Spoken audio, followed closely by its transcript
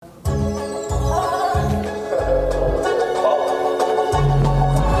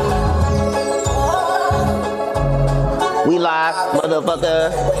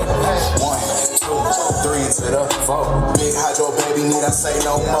motherfucker. 1, 2, 3 to the 4. Big hydro baby need I say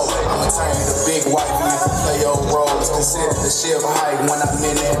no more. I'ma turn you to big wifey if you play your roles. Consider the shift height when I'm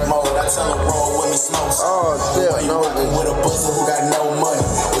in that mode. I tell her roll with me slow. Oh shit, you rockin' with a buzzer who got no money,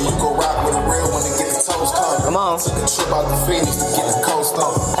 or you go rock with a real one to get the toes covered. Come on. Took a trip out the Phoenix to get the coast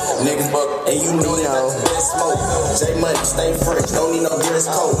on. Niggas buck, and you know that that's the best smoke. J Money stay fresh, don't need no dress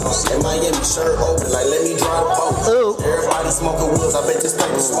coat. And Miami shirt open, like let me drive the boat. Ooh. Everybody smoking woods, I bet this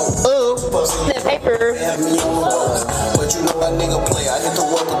paper smoke. Ooh. That paper. Have me on the road. But you know that nigga play, I hit the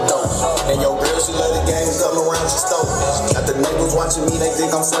work with dope. And your girl, she let the game come around, she stole. Got the neighbors watching me, they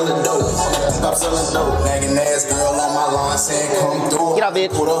think I'm selling dope. I'm selling dope. Nagging ass girl on my line saying come through. Get out, bitch.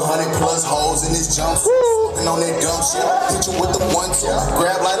 Put 100+ holes in this jumpsuit. Smoking on that dumb shit. Hit you with the 1-2.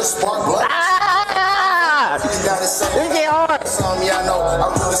 Grab like a spark blood. Gotta say, this get hard. Some y'all know I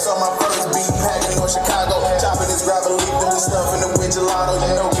really saw my first beat packing North Chicago. Chopping this gravel leaf and we stuffing the with gelato.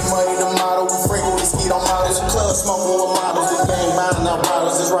 You know, get money the model. We frequent we ski on models. The club smoking with models. This gang buying up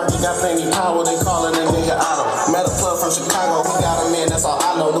bottles. This Rocky got plenty power. They calling that nigga Otto. Met a plug from Chicago. He got him in. That's all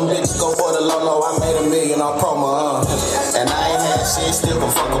I know. Them bitches go for the low. I made $1 million on promo. And I ain't had shit. Still can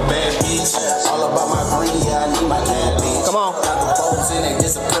fuck a bad bitch. All about my green. Yeah, I need my cat bitch. Come on. Got the boats in. They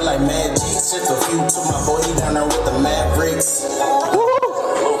disappear like magic. Shift a few to my boy. He down there with the Mavericks.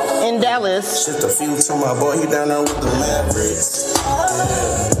 In Dallas. Shift a few to my boy, he down there with the Mavericks.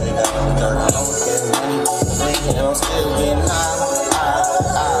 Yeah, and I'm still getting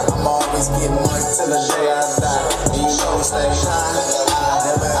high. I'm always getting money till the day I die. And you know we stay high.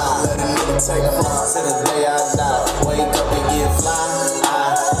 Never ever let a nigga take a fly till the day I die. Wake up and get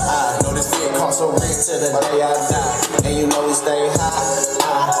fly. Know this fit cost so rich till the day I die. And you know we stay high.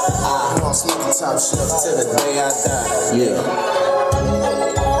 You know I'm smoking top shelf till the day I die. Yeah.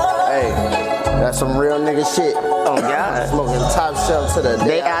 Hey, that's some real nigga shit. Oh God. Smoking top shelf to the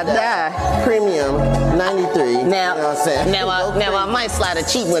day I die. Premium 93. Now, you know what I'm saying? now I might slide a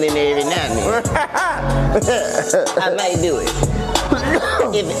cheap one in there every now and then. I might do it.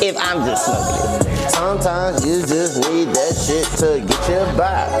 if I'm just smoking it. Sometimes you just need that shit to get you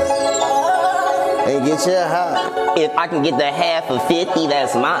by and get you high. If I can get the half of 50,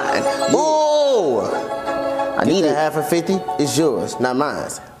 that's mine. Ooh. I need the it. half of 50, it's yours, not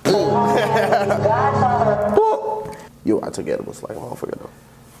mine. Yo, I took edibles like a motherfucker though.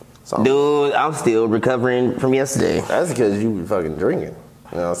 So, Dude, I'm still recovering from yesterday. that's because you fucking drinking.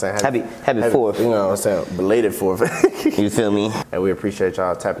 You know what I'm saying? Happy 4th. You know what I'm saying? Belated 4th. You feel me? And we appreciate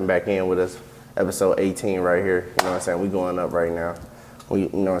y'all tapping back in with us. Episode 18 right here. You know what I'm saying? We going up right now. You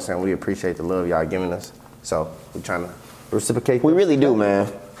know what I'm saying? We appreciate the love y'all giving us. So we trying to reciprocate. We really do, man.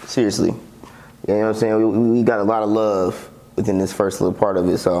 Seriously. You know what I'm saying? We got a lot of love within this first little part of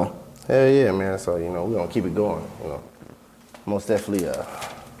it, so. Hell yeah, man. So, you know, we're going to keep it going. You know, most definitely a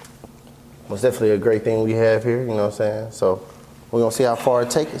great thing we have here, you know what I'm saying? So we're going to see how far it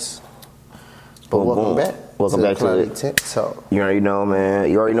takes us. But welcome back. Welcome back to Cloudytenttalk. You already know, man.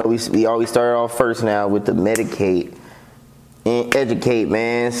 You already know we always started off first now with the medicate and educate,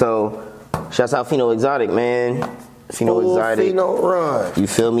 man. So shouts out Pheno Exotic, man. Pheno Exotic. Pheno run. You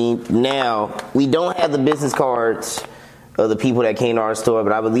feel me? Now, we don't have the business cards of the people that came to our store,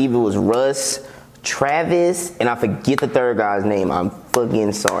 but I believe it was Russ, Travis, and I forget the third guy's name. I'm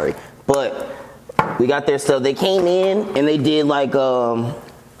fucking sorry. But we got their stuff. They came in and they did like a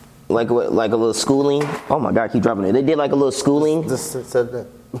little schooling. Oh my God, I keep dropping it. They did like a little schooling. Just said that.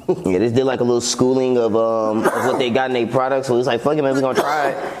 Yeah, they did like a little schooling of what they got in their products. So it's like, fuck it, man, we're gonna try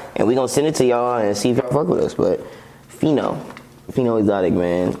it and we're gonna send it to y'all and see if y'all fuck with us. But Pheno Exotic,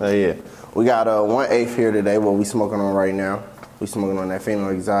 man. Oh yeah. We got 1/8 here today. What we smoking on right now? We smoking on that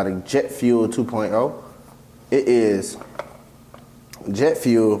Pheno Exotic Jet Fuel 2.0. It is jet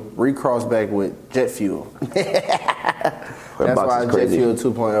fuel recrossed back with jet fuel. That's why Jet Fuel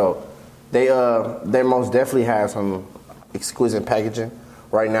 2.0. They most definitely have some exquisite packaging.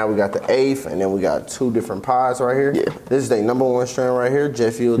 Right now we got the 8th, and then we got 2 different pods right here. Yeah. This is their #1 strain right here,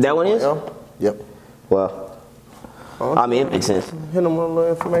 Jet Fuel 2.0. That one is? Yep. Well, I mean, it makes sense. Hit them with a little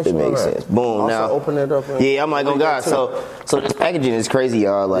information. It makes on that. sense. Boom. Also Now, open it up. Yeah, I'm like, oh God. So this packaging is crazy,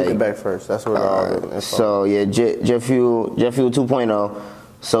 y'all. Like, get back first. That's what all so yeah, Jet Fuel 2.0.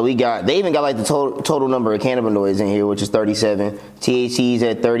 So they even got like the total number of cannabinoids in here, which is 37. THC's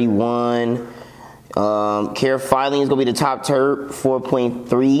at 31. Care filing is gonna be the top terp,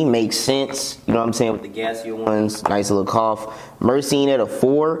 4.3. Makes sense. You know what I'm saying, with the gassier ones. Nice little cough. Myrcene at a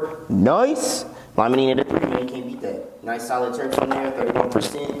 4. Nice. Limonene at a 3. Man, you can't beat that. Nice solid terps on there,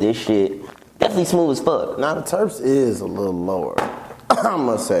 31%. This shit definitely smooth as fuck. Now the terps is a little lower, I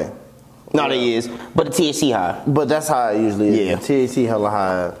must say. No, there is, but the THC high. But that's how it usually is. Yeah. The THC hella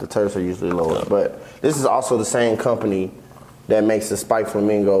high, the terps are usually lower. But this is also the same company that makes the Spike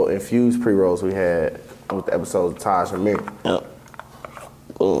Flamingo infused pre-rolls we had with the episodes of Taj and Mir. Yep.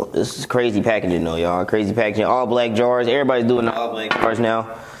 Well, this is crazy packaging though, y'all. Crazy packaging. All black jars. Everybody's doing the all black jars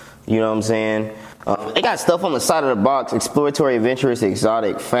now. You know what I'm saying? They got stuff on the side of the box. Exploratory, adventurous,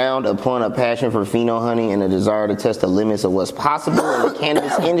 exotic. Found upon a passion for pheno hunting and a desire to test the limits of what's possible in the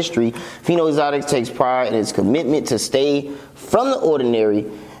cannabis industry. Pheno Exotics takes pride in its commitment to stay from the ordinary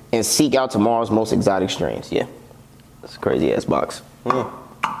and seek out tomorrow's most exotic strains. Yeah. It's a crazy ass box.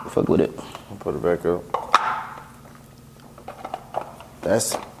 Fuck with it. I'll put it back up.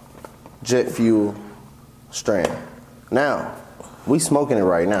 That's jet fuel strain. Now, we smoking it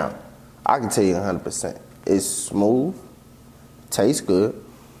right now. I can tell you 100%. It's smooth, tastes good,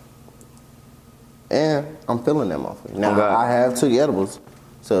 and I'm feeling that motherfucker. Now, I have took edibles,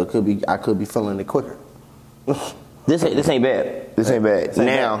 so I could be feeling it quicker. This ain't bad. This ain't bad.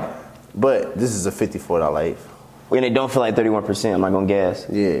 Now, but this is a $54 eighth. And it don't feel like 31%. I'm not gonna gas.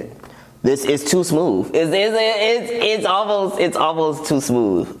 Yeah. This is too smooth. It's almost too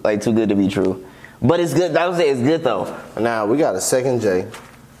smooth. Like too good to be true. But it's good. I would say it's good though. Now we got a second J,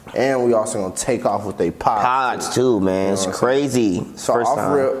 and we also gonna take off with they pods too, man. It's crazy. So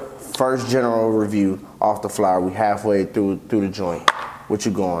first general review off the flower. We halfway through the joint. What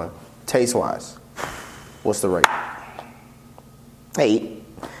you going? Taste wise, what's the rate?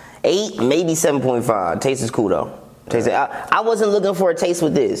 8, maybe 7.5. Taste is cool though. I wasn't looking for a taste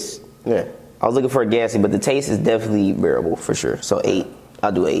with this. Yeah. I was looking for a gassy, but the taste is definitely bearable for sure. So 8.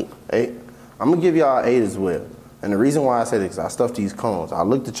 I'll do 8. 8. I'm gonna give y'all 8 as well. And the reason why I say this is I stuffed these cones. I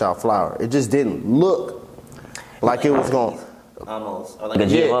looked at y'all flower. It just didn't look like it was going. Almost. Or like a GMO.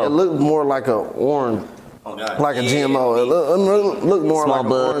 Yeah, it looked more like a orange. Oh, God. Like a GMO. It looked more Small like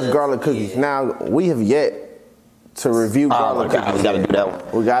bud. orange garlic cookies. Now we have yet to review garlic cookies. We gotta do that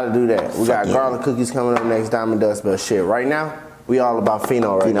one. We gotta do that. We got garlic cookies coming up next, Diamond Dust, but shit. Right now, we all about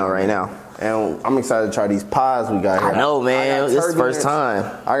Pheno right now. And I'm excited to try these pods we got here. I know, man. This is the first time.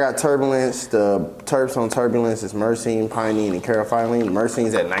 I got Turbulence. The terps on Turbulence is myrcene, pinene, and caryophyllene.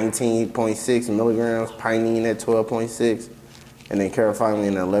 Myrcene's at 19.6 milligrams, pinene at 12.6, and then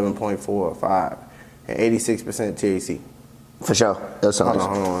caryophyllene at 11.4 or 5, and 86% THC. For sure. That's something.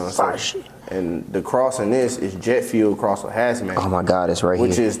 Hold on. And the cross in this is jet fuel cross with hazmat. Oh my God, it's right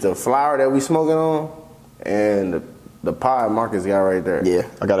which here. Which is the flower that we smoking on, and the pod Marcus got right there. Yeah,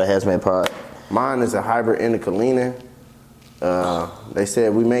 I got a hazmat pod. Mine is a hybrid indica leaner. They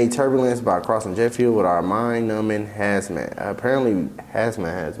said we made Turbulence by crossing jet fuel with our mind-numbing hazmat. Apparently,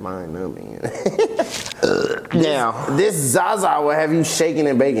 hazmat has mind-numbing in it. Now, this Zaza will have you shaking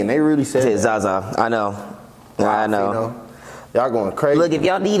and baking. They really said it's Zaza. I know. I know. Y'all going crazy. Look, if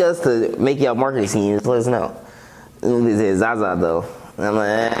y'all need us to make y'all marketing scheme, just let us know. It's Zaza though. I'm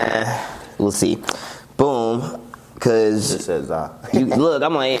like, we'll see. Boom. Cause it says Zaza. Look,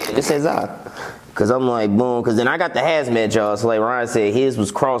 I'm like, it says Zaza. Cause I'm like, boom. Cause then I got the hazmat, y'all. So like Ryan said, his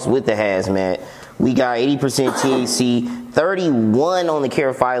was crossed with the hazmat. We got 80% THC, 31 on the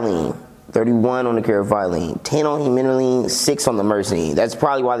caryophyllene. 31 on the caryophyllene, 10 on humidolene, 6 on the myrcene. That's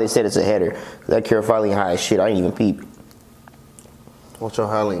probably why they said it's a header. That caryophyllene high as shit. I didn't even peep. What's your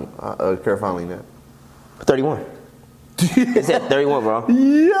caryophyllene at? 31. It's at 31, bro.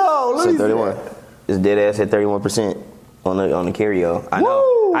 Yo, look at 31. It's dead ass at 31% on the carry-o. I know.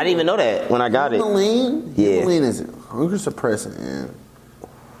 Woo! I didn't even know that when I got it. Humidolene? Yeah. Humidolene is hunger suppressant, man.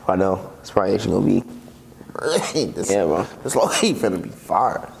 I know. It's probably actually gonna be. Yeah, bro. This low key finna be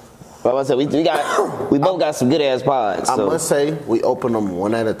fire. But I said we both got some good ass pods. So. I must say we open them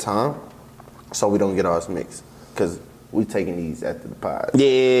one at a time, so we don't get ours mixed, cause we taking these after the pod.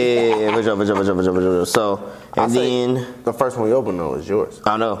 Yeah, for sure. So and then the first one we open though is yours.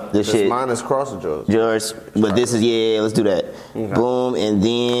 I know this shit. Mine is cross with yours. Yours, but this is let's do that. Okay. Boom, and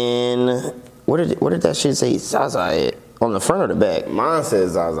then what did that shit say? Zaza at? On the front or the back? Mine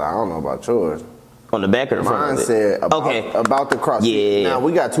says Zaza. I don't know about yours. On the back or the front? Mine said about the cross. Yeah. Now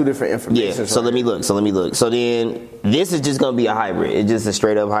we got two different information. Yeah. So let me look. So then this is just gonna be a hybrid. It's just a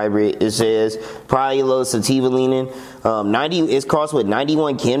straight up hybrid. It says probably a little sativa leaning. 90. It's crossed with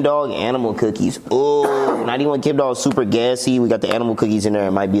 91 Chem Dog animal cookies. Oh, 91 Chem Dog super gassy. We got the animal cookies in there.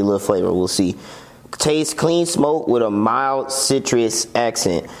 It might be a little flavor. We'll see. Taste clean smoke with a mild citrus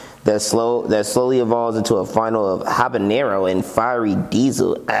accent. That slowly evolves into a final of habanero and fiery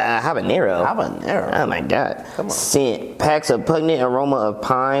diesel. Habanero. Oh my God. Come on. Scent packs a pungent aroma of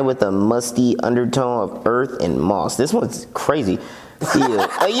pine with a musty undertone of earth and moss. This one's crazy. Feel a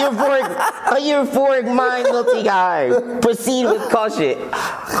euphoric mind melting high. Proceed with caution.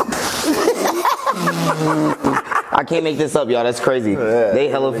 I can't make this up, y'all. That's crazy. Yeah, they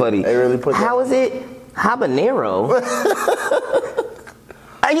hella funny. They really put that. How is it habanero?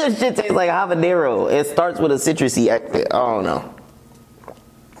 I just shit tastes like habanero. It starts with a citrusy. I don't know.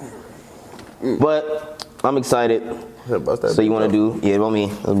 But I'm excited. So you want to do? Yeah, want me?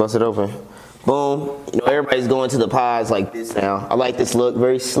 Let's bust it open. Boom. You know, everybody's going to the pods like this now. I like this look.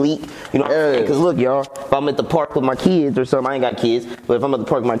 Very sleek. You know what I'm saying? Because look, y'all, if I'm at the park with my kids or something, I ain't got kids, but if I'm at the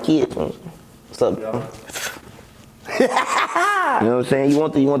park with my kids, what's up, y'all? You know what I'm saying? You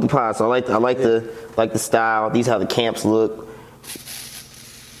want the pod. So I like the style. These how the camps look.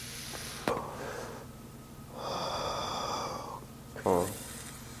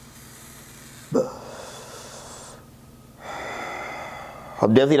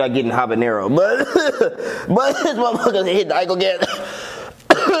 I'm definitely not getting habanero, but this motherfucker's hit. I ain't gonna get.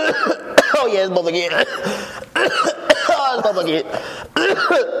 Oh yeah, this motherfucker get. Oh, this motherfucker get.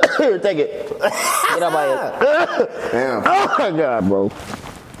 Here, take it. Get out my head. Damn. Oh my god, bro.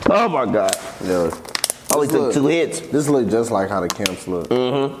 Oh my god. Yeah. I only took 2 hits. This look just like how the camps look.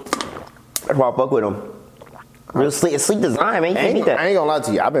 That's why I fuck with them. Real sleek design, man. You can't beat that. I ain't gonna lie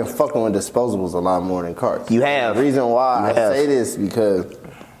to you. I've been fucking with disposables a lot more than carts. You have. The reason why I have. say this because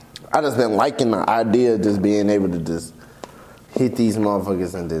I just been liking the idea of just being able to just hit these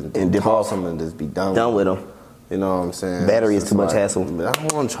motherfuckers and toss them and just be done with them. You know what I'm saying? Battery is too much hassle. I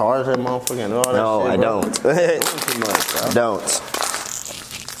don't want to charge that motherfucker and all that No, shit, I bro. don't. Too much, bro. Don't.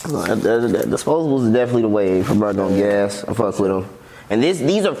 Disposables is definitely the way for running on gas. I fuck with them. And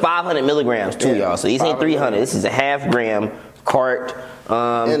these are 500 milligrams too, y'all. So these ain't 300. This is a half-gram cart.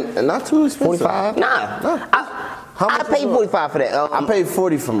 And not too expensive. 45? Nah. I paid 45 for that. I paid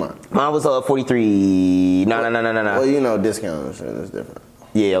 40 for mine. Mine was 43. No. Well, you know, discount and shit is different.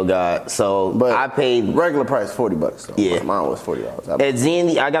 Yeah, oh God. So, But I paid regular price $40. So Yeah. mine was $40. at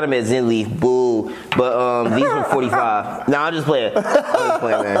Zen. I got them at Zen Leaf. Boo. But these were 45. Nah, I'm just playing.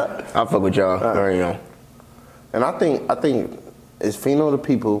 Man. I'll fuck with y'all. Already know. And I think is Pheno the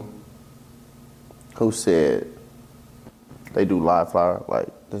people who said they do live flour, like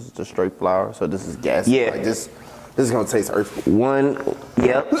this is just straight flour, so this is gas. Yeah. Like this is gonna taste earthly. One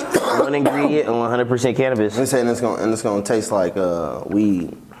ingredient and 100% cannabis. They saying it's gonna taste like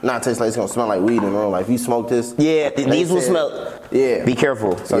weed. Not taste like it's gonna smell like weed in real life. If you smoke this, Yeah, these will smell. Yeah. Be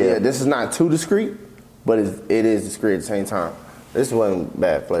careful. So yeah, this is not too discreet, but it is discreet at the same time. This wasn't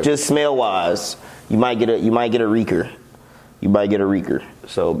bad flavor. Just smell wise, you might get a reeker. You might get a reeker.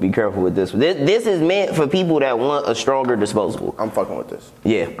 So be careful with this. This is meant for people that want a stronger disposable. I'm fucking with this.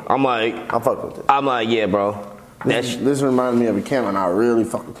 Yeah, I'm fucking with this. yeah, bro. This reminds me of a camp, and I really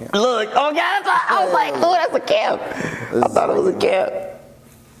fuck with camp. Look, oh God, I was like, oh, that's a camp. I thought it was a camp.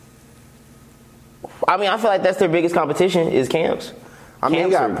 I mean, I feel like that's their biggest competition is camps. I mean,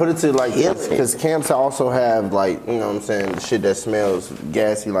 you gotta put it to like killing this, because camps also have like, you know what I'm saying, shit that smells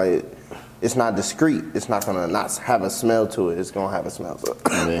gassy. Like, it's not discreet. It's not gonna not have a smell to it. It's gonna have a smell to it.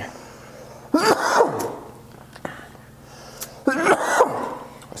 Yeah.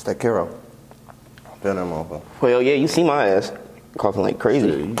 That's that Caro. Feel that motherfucker. Well, yeah, you see my ass coughing like crazy.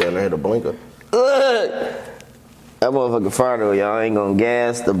 You down there hit a blinker. Ugh. That motherfucker fire though, y'all. Ain't gonna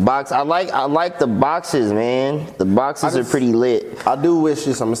gas the box. I like the boxes, man. The boxes are pretty lit. I do wish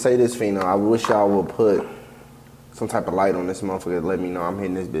this. I'm gonna say this, Pheno. I wish y'all would put some type of light on this motherfucker to let me know I'm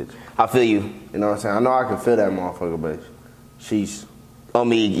hitting this bitch. I feel you. You know what I'm saying? I know I can feel that motherfucker, but sheesh. I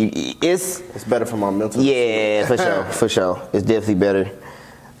mean, it's better for my mental. Yeah, for sure, for sure. It's definitely better.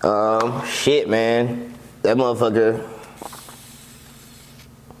 Shit, man. That motherfucker.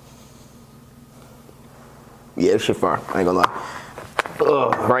 Yeah, shit fire. I ain't gonna lie.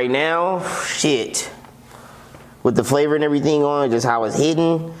 Ugh, right now, shit. With the flavor and everything on it, just how it's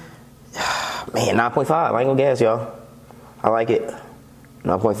hidden. Man, 9.5. I ain't gonna gas, y'all. I like it.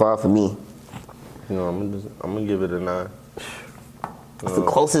 9.5 for me. You know, I'm gonna give it a 9. It's the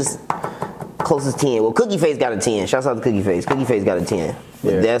closest 10. Well, Cookie Face got a 10. Shouts out to Cookie Face. Cookie Face got a 10.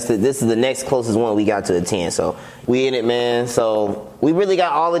 But Yeah. this is the next closest one we got to a 10. So we in it, man. So we really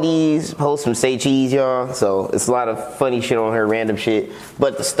got all of these posts from Say Cheese, y'all. So it's a lot of funny shit on her, random shit.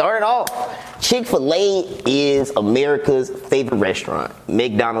 But to start it off, Chick-fil-A is America's favorite restaurant.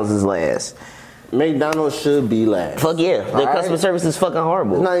 McDonald's is last. McDonald's should be last. Fuck yeah. Their customer service is fucking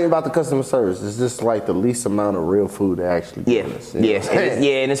horrible. It's not even about the customer service. It's just like the least amount of real food they actually Yeah, give us, and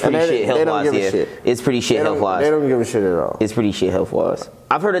it's pretty shit health wise. They don't give Yeah, a shit. it's pretty shit health wise. They don't give a shit at all. It's pretty shit health wise.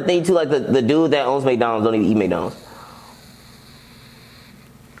 I've heard a thing too, like the dude that owns McDonald's don't even eat McDonald's.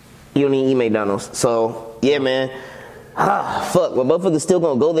 He don't even eat McDonald's. So yeah, man. Fuck, but motherfuckers still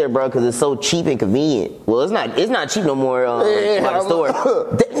gonna go there, bro, because it's so cheap and convenient. Well, it's not cheap no more like the store.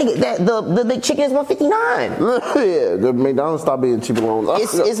 The big chicken is $159. Yeah, the McDonald's stopped being cheap alone.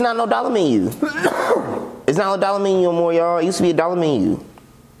 It's not no dollar menu. It's not no dollar menu no more, y'all. It used to be a dollar menu.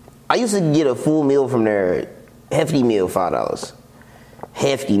 I used to get a full meal from there, hefty meal, $5.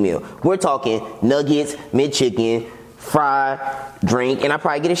 Hefty meal. We're talking nuggets, mid-chicken, fry, drink, and I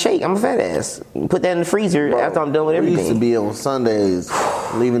probably get a shake. I'm a fat ass. Put that in the freezer after I'm done with everything. We used to be on Sundays,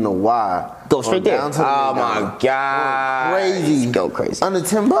 leaving the Y. Go straight there. Oh my God. Crazy. Go crazy. Under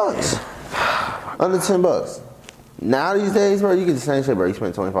 $10. Under $10. Now these days, bro, you get the same shit, bro. You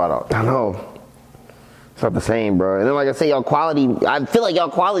spend $25. I know. It's not the same, bro. And then, like I say, y'all quality, I feel like y'all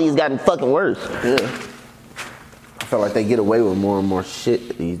quality has gotten fucking worse. Yeah. I feel like they get away with more and more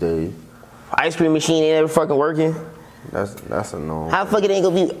shit these days. Ice cream machine ain't ever fucking working. That's a norm. How the fuck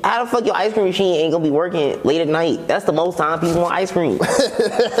your ice cream machine ain't gonna be working late at night? That's the most time people want ice cream.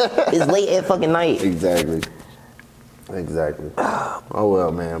 It's late at fucking night. Exactly. Oh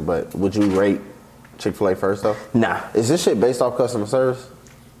well, man. But would you rate Chick-fil-A first though? Nah. Is this shit based off customer service?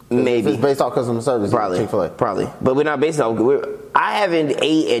 Maybe. If it's based off customer service, Probably. Chick-fil-A. Probably. But we're not based off. I haven't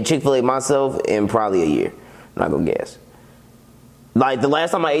ate at Chick-fil-A myself in probably a year. I'm not gonna guess. Like the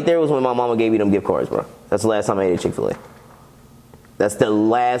last time I ate there was when my mama gave me them gift cards, bro. That's the last time I ate at Chick-fil-A. That's the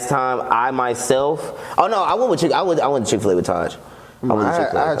last time I myself. Oh no, I went to Chick-fil-A with Taj.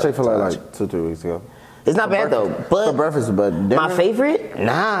 I had Chick-fil-A like 2-3 weeks ago. It's not bad though. But for breakfast, but dinner? My favorite?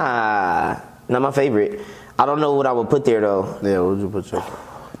 Nah, not my favorite. I don't know what I would put there though. Yeah, what would you put Chick-fil-A?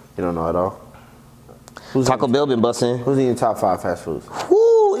 You don't know at all. Taco Bell been busting. Who's in your top 5 fast foods?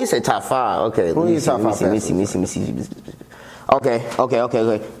 Woo, you said top 5. Okay. Who's in your top 5 Let me see. Okay.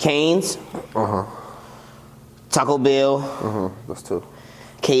 Cane's. Taco Bell. That's 2.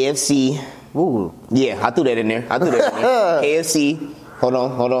 KFC. Ooh. Yeah, I threw that in there. KFC. Hold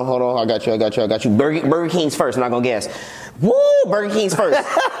on. I got you. Burger King's first. I'm not gonna guess. Woo! Burger King's first.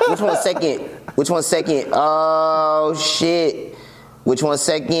 Which one's second? Oh shit. Which one's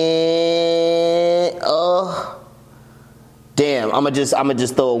second? Damn. I'ma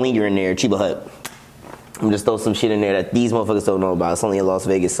just throw a winger in there. Chiba Hut. I'm just throw some shit in there that these motherfuckers don't know about. It's only in Las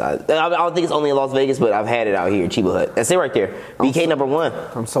Vegas side. I don't think it's only in Las Vegas, but I've had it out here. Chiba Hut. That's it right there. BK number 1.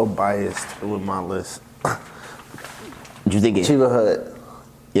 I'm so biased with my list. What you thinking? Chiba Hut.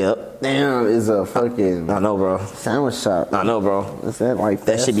 Yep. Damn, is a fucking I know, bro. sandwich shop. I know, bro. Is that like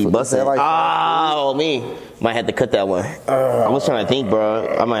That should be busting. Me. Might have to cut that one. I was trying to think, bro.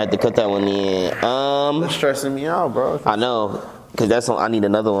 I might have to cut that one in. That's stressing me out, bro. I know. Because I need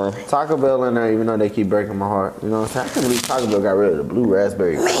another one. Taco Bell in there, even though they keep breaking my heart. You know what I'm saying? I can't believe Taco Bell got rid of the blue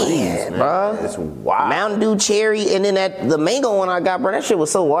raspberry. Man, bro. It's wild. Mountain Dew cherry, and then the mango one I got, bro. That shit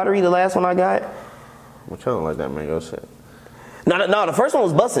was so watery, the last one I got. Which I don't like that mango shit. No, the first one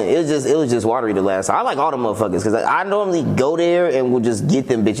was busting. It was just watery the last time. I like all them motherfuckers because I normally go there and will just get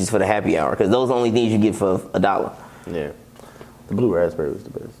them bitches for the happy hour because those are the only things you get for $1. Yeah. The blue raspberry was the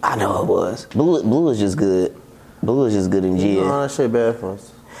best. I know it was. Blue is just good. Blue is just good in jail. No, that shit bad for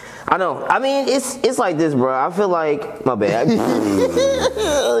us. I know. I mean, it's like this, bro. I feel like my bad. Look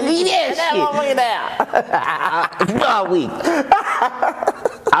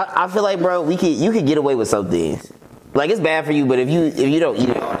I feel like, bro, you could get away with some things. Like it's bad for you, but if you don't eat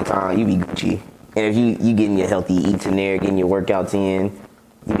it all the time, you be Gucci. And if you getting your healthy eats in there, getting your workouts in,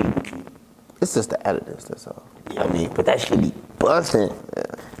 you be Gucci. It's just the additives, that's all. Yeah, I mean, but that shit be busting.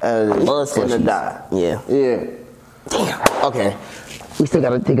 Additives. Busting to die. Yeah. Yeah. Damn. Okay. We still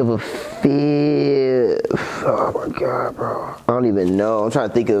gotta think of a fifth. Oh my god, bro. I don't even know. I'm trying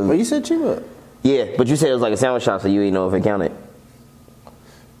to think of. But you said Chiba. Yeah, but you said it was like a sandwich shop, so you didn't know if it counted.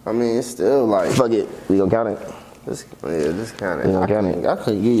 I mean, it's still like. Fuck it. We gonna count it. This kind We of. gonna count it. I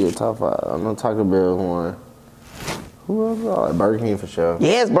couldn't give you a top 5. I know Taco Bell one. Who else? Like Burger King for sure.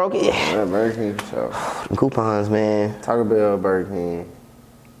 Yeah, it's broken. Yeah, Burger King for sure. Them coupons, man. Taco Bell, Burger King.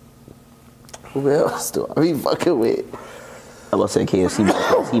 Who else do I be fucking with? I was about to say KFC.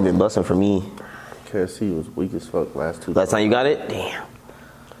 KFC been busting for me. KFC was weak as fuck last 2. Last time you got it? Damn.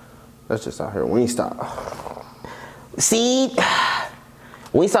 That's just out here. Wingstop. See,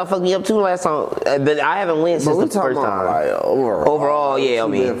 Wingstop fucked me up too last time, but I haven't went since the first time. Like, overall, yeah, I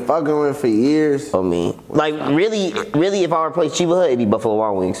mean. Been fucking with for years. I mean, like really, if I replace Chiba Hut, it'd be Buffalo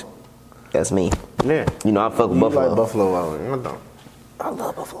Wild Wings. That's me. Yeah. You know, I fuck with Buffalo. Like Buffalo Wild Wings. I don't. I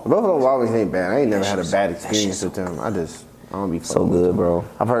love Buffalo. Buffalo Wild Wings ain't bad. I ain't never had a bad experience with them. I don't be So good, bro.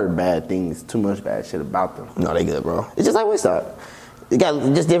 I've heard bad things, too much bad shit about them. No, they good, bro. It's just like Wingstop. It got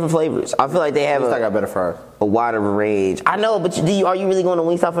just different flavors. I feel like they have I got better fries. a wider range. I know, but are you really going to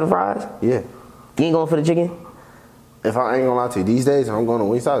Wingstop for the fries? Yeah. You ain't going for the chicken? If I ain't gonna lie to you, these days, if I'm going to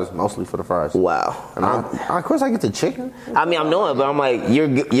Wingstop, it's mostly for the fries. Wow. And of course, I get the chicken. I mean, I'm knowing, but I'm like,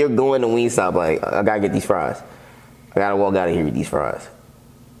 you're going to Wingstop. Like, I gotta get these fries. I gotta walk out of here with these fries.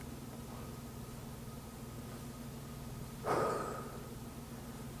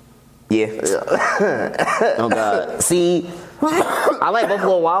 Yeah. Oh God. See, I like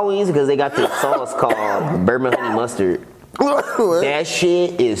Buffalo Wild Wings because they got this sauce called bourbon honey mustard. That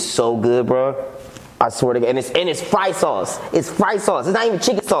shit is so good, bro. I swear to God, and it's fried sauce. It's fried sauce. It's not even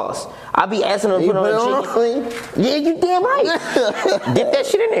chicken sauce. I be asking them to put it on chicken. Yeah, you damn right. Dip that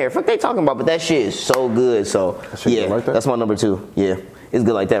shit in there. Fuck they talking about, but that shit is so good. So yeah, like that's my number 2. Yeah, it's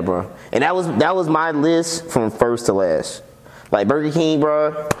good like that, bro. And that was my list from first to last. Like Burger King,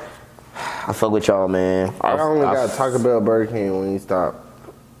 bro. I fuck with y'all, man. I only got Taco Bell, Burger King, Wingstop.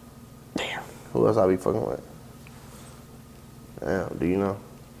 Damn. Who else I be fucking with? Damn, do you know?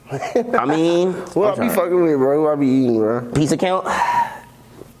 I mean, who I be fucking with, bro? Who I be eating, bro? Pizza count?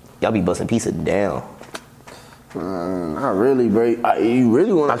 Y'all be busting pizza down. Not really, bro. You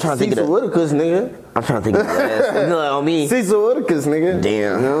really want to think of Whitakers, nigga? I'm trying to think of the last. You know, on me. Cecil Whitakers, nigga.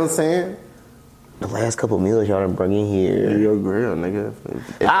 Damn. You know what I'm saying? The last couple meals y'all done bring in here. Your grill, nigga.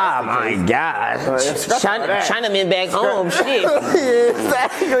 My God. Chinamen back home, shit.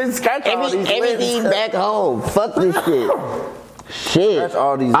 Everything back home. Fuck this shit. Shit.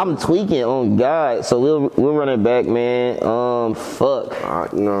 I'm tweaking on God. So we'll run it back, man. Fuck.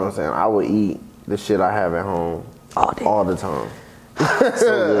 You know what I'm saying? I would eat the shit I have at home all the time. So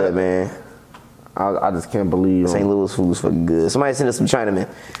good, man. I just can't believe St. Louis food's for good. Somebody send us some Chinamen.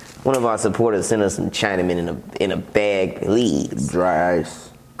 One of our supporters sent us some Chinamen in a bag, please. Dry ice.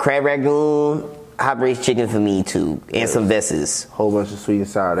 Crab ragoon, hot braised chicken for me too, and some Vesses. Whole bunch of sweet and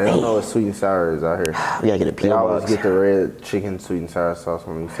sour. They don't know what sweet and sour is out here. We gotta get a They P.O. always box. get the red chicken sweet and sour sauce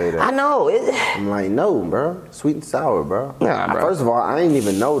when you say that. I know. I'm like, no, bro. Sweet and sour, bro. Nah, bro. First of all, I didn't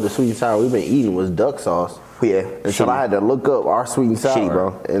even know the sweet and sour we've been eating was duck sauce. Yeah. Until I had to look up our sweet and sour. Shitty,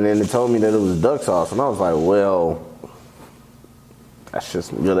 bro. And then they told me that it was duck sauce. And I was like, well, that's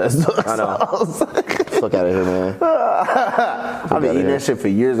just good as duck sauce. Fuck out of here, man. I've been eating that shit for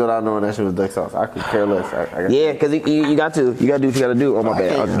years without knowing that shit was duck sauce. I could care less. Yeah, because you got to. You got to do what you got to do. Oh, my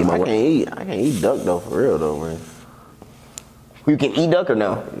bad. I'll just get my I can't eat duck, though, for real, though, man. You can eat duck or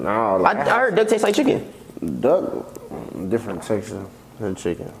no? No. Like, I heard duck tastes like chicken. Duck, different texture than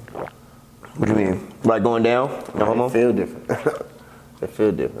chicken. What do you mean? Like going down? No homo? They feel different. They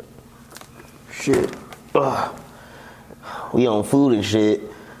feel different. Shit. Ugh. We on food and shit.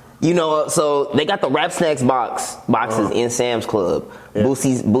 You know, so they got the Rap Snacks boxes in Sam's Club. Yeah.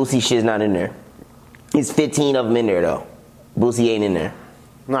 Boosie shit's not in there. It's 15 of them in there though. Boosie ain't in there.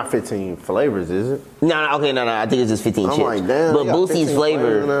 Not 15 flavors, is it? No. I think it's just 15 chips. Like, damn, but Boosie's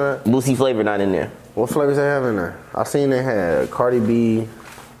flavor not in there. What flavors they have in there? I seen they had Cardi B,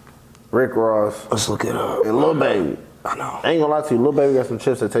 Rick Ross. Let's look it up. And Lil Baby. I know. I ain't gonna lie to you, Lil Baby got some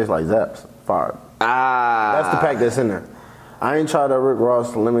chips that taste like Zaps. Fire. That's the pack that's in there. I ain't tried that Rick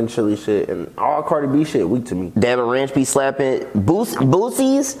Ross lemon chili shit, and all Cardi B shit weak to me. Dab and ranch be slapping.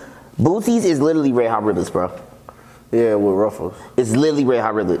 Boosie's is literally Red Hot Riblets, bro. Yeah, with Ruffles. It's literally Red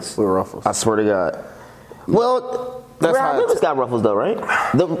Hot Riblets. With Ruffles. I swear to God. Well, Red Hot Riblets got Ruffles though, right?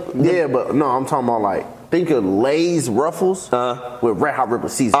 Yeah, but no, I'm talking about like, think of Lay's Ruffles with Red Hot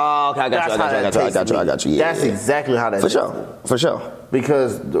Riblets seasoning. Oh, okay, I got you. Yeah, That's exactly how that For tastes. For sure.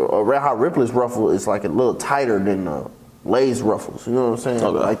 Because a Red Hot Riblets Ruffle is like a little tighter than the Lay's Ruffles. You know what I'm saying?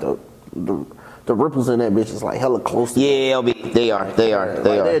 Okay. Like the ripples in that bitch is like hella close to they are.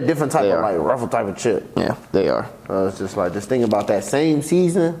 They're a different type of like ruffle type of chip. Yeah, they are. It's just like, just think about that same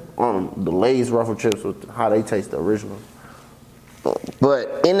season on the Lay's Ruffle chips with how they taste the original.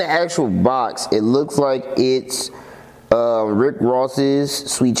 But in the actual box, it looks like it's Rick Ross's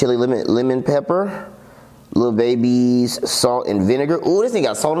sweet chili lemon pepper, Lil Baby's salt and vinegar. Ooh, this thing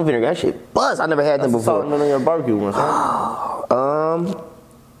got salt and vinegar. That shit buzz. I never had them before. Salt and vinegar barbecue ones, huh?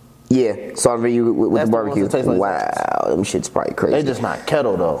 Yeah, salt and vinegar with the barbecue. Like wow, them shit's probably crazy. They just not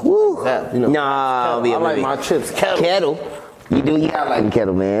kettle though. Woo. That, you know, nah, I like my chips kettle. You got like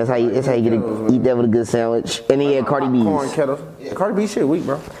kettle, man. That's how you get to eat that with a good sandwich. And then you had Cardi B's. Corn kettle. Yeah, Cardi B shit weak,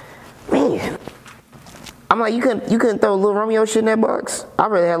 bro. Man, I'm like, you couldn't throw a little Romeo shit in that box.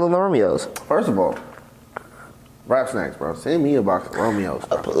 I'd rather have little Romeos. First of all, Rap Snacks, bro. Send me a box of Romeos,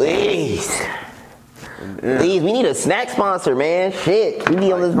 bro. Please. Yeah. Please, we need a snack sponsor, man. Shit, we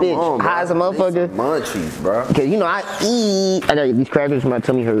be on this bitch high as a motherfucker. Munchies, bro. Cause you know I gotta get these crackers. My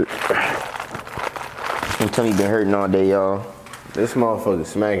tummy hurt. My tummy been hurting all day, y'all. This motherfucker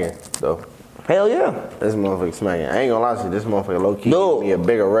smacking, though. Hell yeah. This motherfucker smacking. I ain't gonna lie to you, this motherfucker low key give me a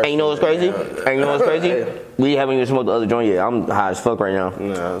bigger rep. And you know what's crazy? We haven't even smoked the other joint yet. I'm high as fuck right now.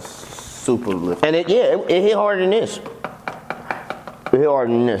 Yeah, it's super lit. And it hit harder than this. It hit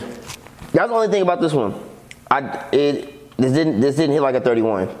harder than this. That's the only thing about this one. This didn't hit like a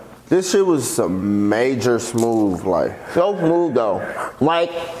 31. This shit was some major smooth, like. So smooth though.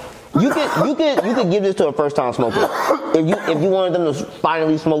 Like you could give this to a first time smoker. If you wanted them to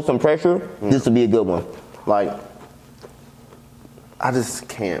finally smoke some pressure, this would be a good one. Like, I just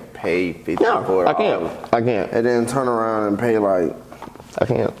can't pay $50 No, for it. I can't. And then turn around and pay like I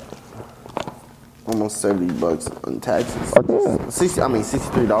can't. almost $70 in taxes. I can't.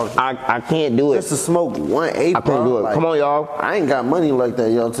 $63. I can't do it. Just to smoke 1/8. I can't do it. Like, Come on, y'all. I ain't got money like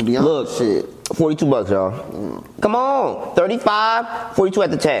that, y'all. To be honest, Look, shit. $42, y'all. Come on, 35, 42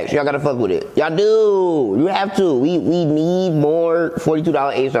 at the tax. Y'all gotta fuck with it. Y'all do. You have to. We need more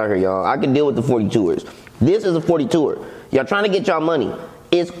 $42 apes out here, y'all. I can deal with the 42ers. This is a 42er. Y'all trying to get y'all money.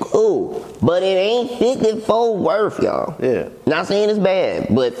 It's cool, but it ain't 54 worth, y'all. Yeah. Not saying it's bad,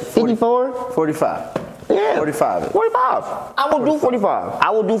 but 54? 45. Yeah. 45. 45. I will do 45. I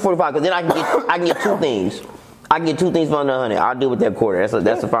will do 45 because then I can get two things. I can get two things for under 100. I'll deal with that quarter.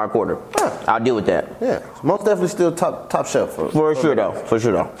 That's a fire quarter. Yeah. I'll deal with that. Yeah. Most definitely still top shelf. For sure though. For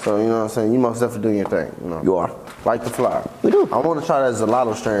sure though. So, you know what I'm saying? You most definitely doing your thing. You know? You are. Like the flower. We do. I want to try that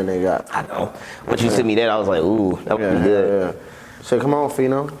Gelato strain they got. I know. Once you sent me that, I was like, ooh, that would be good. Yeah. So come on,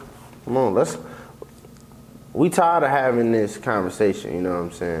 Pheno. Come on, we tired of having this conversation, you know what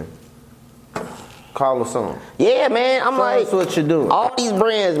I'm saying? Call us on. Yeah, man. I'm Tell like, us what you're doing. all these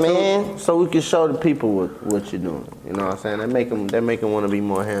brands, man. So we can show the people what you're doing. You know what I'm saying? They make them want to be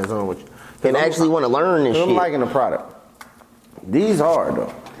more hands-on with you. And actually want to learn this I'm shit. liking the product. These hard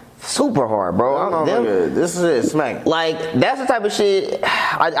though. Super hard, bro. This is it, smack. Like, that's the type of shit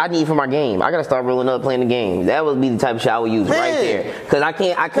I need for my game. I gotta start rolling up playing the game. That would be the type of shit I would use right there. Cause I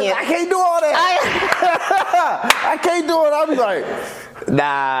can't do all that. I can't do it. I'll be like,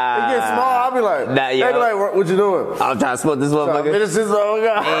 nah. it gets small. I'll be like, nah, they be like, what you doing? I'm trying to smoke this motherfucker.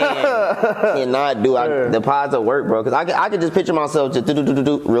 Man, cannot do it. The pods will work, bro. Cause I could just picture myself just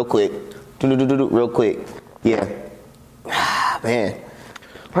do real quick. Real quick. Yeah. Man.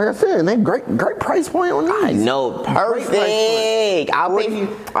 Like I said, they great price point on these. I know, perfect.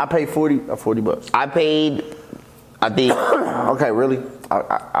 I paid $40. I paid, I think. Okay, really?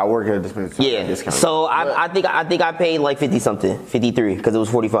 I work at a dispensary. Yeah. So I think I paid like 50 something, 53, because it was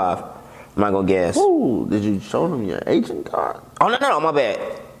 45. I'm not gonna guess. Ooh, did you show them your agent card? Oh no, my bad.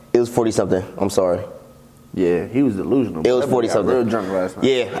 It was 40 something. I'm sorry. Yeah, he was delusional. It was 40 something. Real drunk last night.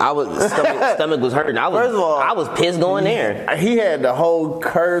 Yeah, I was stomach was hurting. First of all, I was pissed going there. He had the whole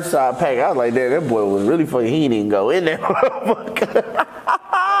curbside pack. I was like, damn, that boy was really funny. He didn't go in there. Pull up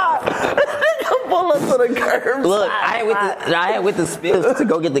to the curbside. Look, I had with the spills to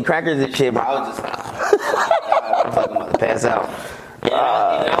go get the crackers and shit, but I was just I'm fucking about to pass out. And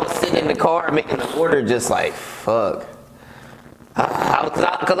I was sitting in the car making the order, just like fuck.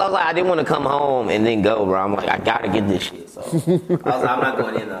 Cause I was like, I didn't want to come home and then go, bro. I'm like, I gotta get this shit. So I was like, I'm not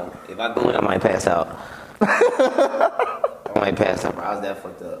going in though. If I go in, I might pass out. Bro. I was that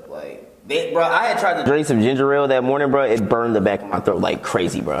fucked up. Like, bro, I had tried to drink some ginger ale that morning, bro. It burned the back of my throat like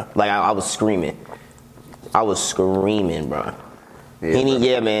crazy, bro. Like I was screaming. Bro.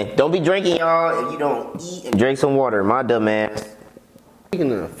 Yeah, man. Don't be drinking, y'all, if you don't eat and drink some water. My dumb ass.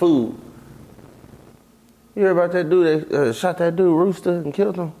 Speaking of food. You heard about that dude that shot that dude Rooster and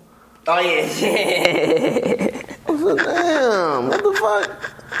killed him? Oh yeah. I was like, damn, what the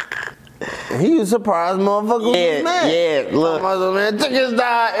fuck? He was surprised motherfucker was mad. Yeah, look. Man, tickets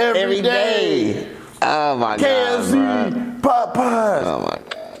die every day. Oh my KFC, god, Popeyes, oh my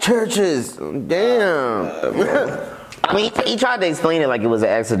god. churches. Damn. I mean, he tried to explain it like it was an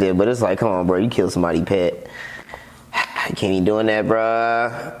accident, but it's like, come on, bro, you killed somebody's pet. You can't be doing that,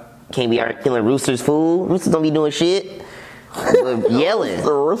 bro. Can't be out killing roosters, fool. Roosters don't be doing shit. Yelling.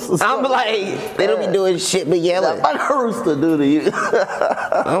 I'm like, they don't be doing shit but yelling. What a rooster do to you?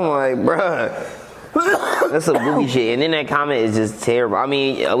 I'm like, bruh. That's some goofy shit. And then that comment is just terrible. I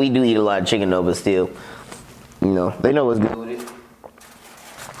mean, we do eat a lot of chicken though, but still, you know, they know what's good with it.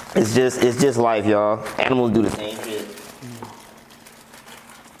 It's just life, y'all. Animals do the same shit.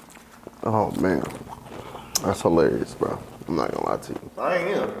 Oh man, that's hilarious, bro. I'm not gonna lie to you. I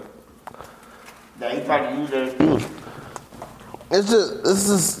am. Now he tried to use that. It's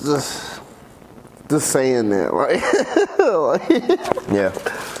just saying that, like Yeah.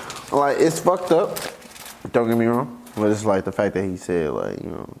 Like, it's fucked up. Don't get me wrong. But it's like the fact that he said, like, you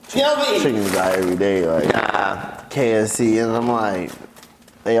know, chickens die every day, like KFC, and I'm like,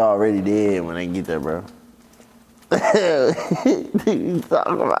 they already did when they get there, bro. What you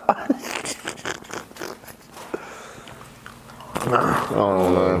talking about? I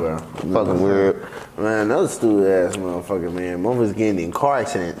don't know, bro. Fucking weird. Man, those stupid ass motherfucker, man. Motherfuckers getting in car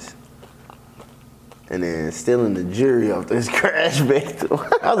accidents. And then stealing the jury off this crash victim.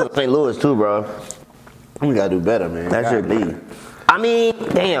 I was in St. Louis too, bro. We gotta do better, man. That shit leave. I mean,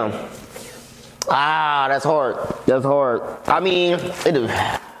 damn. That's hard. That's hard. I mean,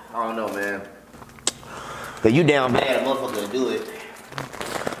 I don't know, man. Cause you down bad, a motherfucker to do it.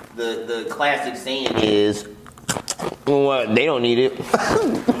 The classic saying is, what? They don't need it.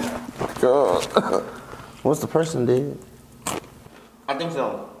 God. What's the person did? I think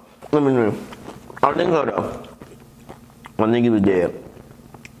so. Let me know. I think so though. I think he was dead.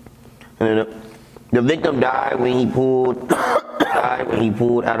 And then the victim died when he pulled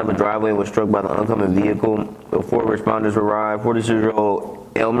out of a driveway and was struck by the oncoming vehicle. Before responders arrived, 46-year-old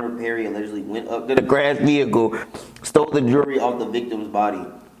Elmer Perry allegedly went up to the crashed vehicle, stole the jewelry off the victim's body.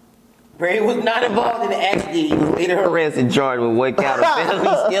 Perry was not involved in the accident. He was later arrested and charged with 1 count of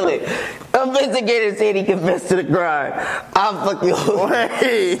felony stealing. Investigators said he confessed to the crime. I'm fucking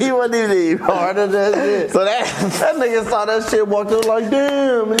Wait, he wasn't even part of that shit. So that nigga saw that shit, walked up like,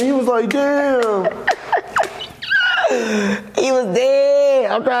 damn, and he was like, damn. He was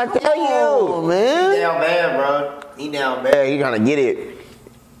dead. I'm trying to tell you. Oh, man. He down bad, bro. He down bad. He trying to get it.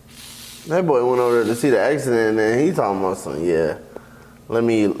 That boy went over there to see the accident, and he talking about something, yeah. Let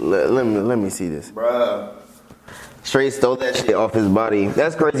me see this. Bruh. Straight stole that shit off his body.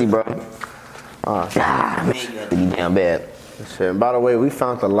 That's crazy, bro. Man, you have to be down bad. Shit. And by the way, we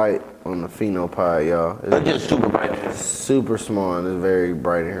found the light on the Pheno pod, y'all. It's just super bright. Super small, and it's very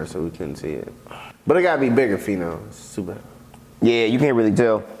bright in here, so we couldn't see it. But it gotta be bigger, Pheno. It's super. Yeah, you can't really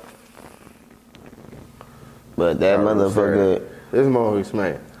tell. But that motherfucker, this motherfucker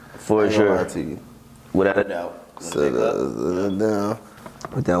smack. for I sure, lie to you. without a doubt. Sit down.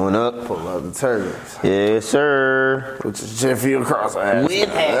 Put that one up. Pull out the turbines. Yes, sir. Put your jet fuel across the ass. With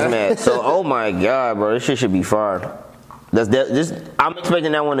hazmat. So, oh my god, bro, this shit should be fire. I'm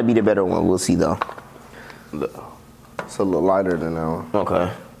expecting that one to be the better one. We'll see though. It's a little lighter than that one.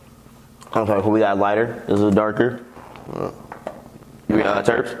 Okay. Okay, cool. We got lighter. This is darker. You got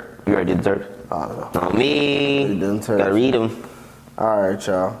terps? You already did the terps? On me. We done terps. Gotta read them. All right,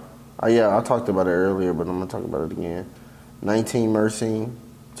 y'all. Yeah, I talked about it earlier, but I'm gonna talk about it again. 19 myrcene,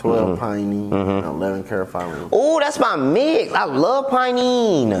 12 pinene, and 11 carotene. Oh, that's my mix. I love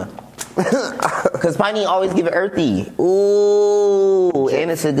pinene. Cause pinene always give it earthy. Ooh, and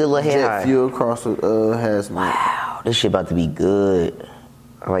it's a good little hair. Jet fuel across the hazmat. Wow, this shit about to be good.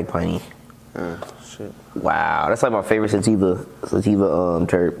 I like pinene. Shit. Wow, that's like my favorite sativa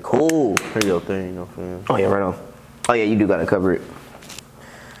terp. Cool. Here's your thing, no fan. Oh yeah, right on. Oh yeah, you do gotta cover it.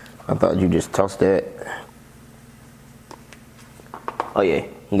 I thought you just tossed that. Oh yeah,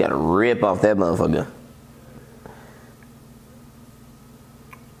 you gotta rip off that motherfucker.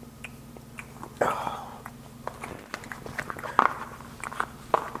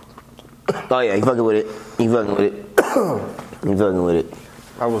 Oh yeah, you fucking with it. You fucking with it. You fucking with it.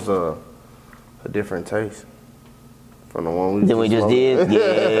 That was a different taste from the one we just did.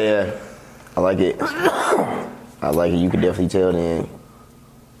 Yeah, I like it. I like it. You can definitely tell then.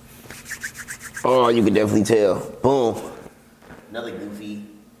 Oh, you can definitely tell. Boom. Another goofy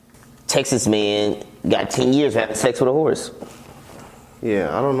Texas man got 10 years for having sex with a horse.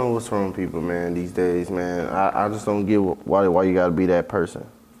 Yeah, I don't know what's wrong with people, man, these days, man. I just don't get why you gotta be that person.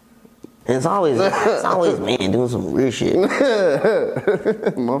 And it's always man doing some weird shit.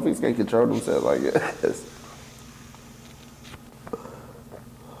 Motherfuckers can't control themselves like this.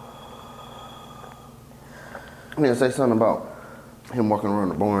 I'm gonna say something about him walking around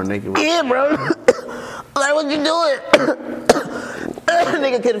the barn naked. Yeah, bro. Like, what you doing?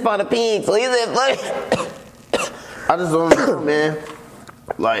 Nigga couldn't find a pig, so he said, "Fuck." I just don't know, man.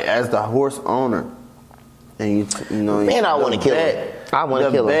 Like, as the horse owner, and you know, man, I want to kill him. I want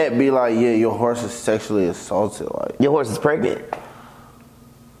to kill him. The vet be like, yeah, your horse is sexually assaulted. Like, your horse is pregnant.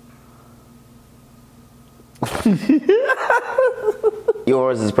 Your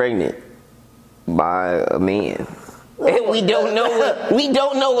horse is pregnant by a man. And we don't know what's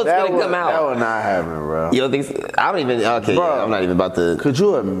gonna come out. That would not happen, bro. You don't think so? I don't even. Okay, bro, yeah, I'm not even about to. Could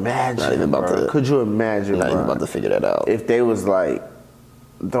you imagine? Not even about bro? to. Could you imagine? I'm not bro, even about to figure that out. If they was like,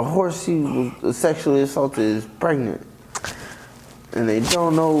 the horse he was sexually assaulted is pregnant, and they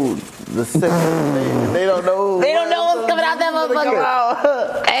don't know the sex. They don't know. They don't know what's coming out that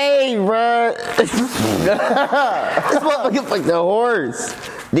motherfucker. Hey, bro. This motherfucker fucked the horse.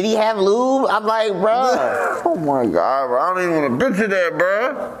 Did he have lube? I'm like, bro. Oh my god, bro. I don't even want to picture that,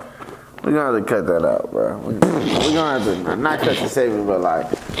 bro. We're gonna have to cut that out, bro. We're gonna have to not cut the segment, but like,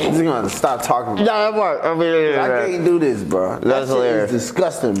 we're just gonna have to stop talking about it. Nah, that's right. I mean, I can't do this, bro. That's That shit hilarious. is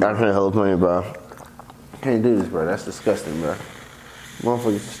disgusting, bro. I'm finna hold money, bro. Can't do this, bro. That's disgusting, bro.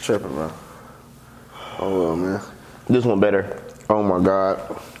 Motherfuckers just tripping, bro. Oh, well, man. This one better. Oh my God.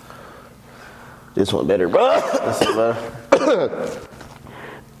 This one better, bro. That's it, bro.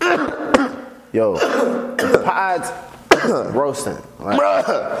 Yo, the pod's roasting. Like,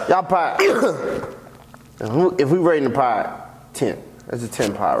 y'all pod. If we rating the pod, 10. That's a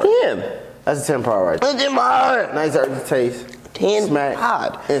 10 pod right there. 10. That's a 10 pod right there. 10 pod. Nice earthy taste. 10 Smack.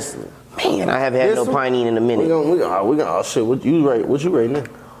 pod. Instantly. Man, I haven't had This no one, pinene in a minute. We gonna, oh shit, what you rating it?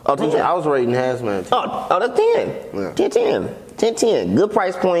 Oh, 10. I was rating hazmat. Oh, that's 10. Yeah. 10. Good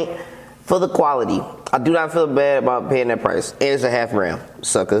price point for the quality. I do not feel bad about paying that price. And it's a half gram,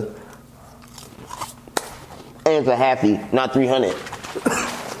 sucker. And it's a halfie, not 300.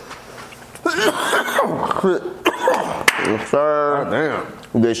 Yes, sir. Damn.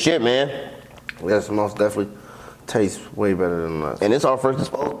 Good shit, man. Yes, most definitely tastes way better than us. And it's our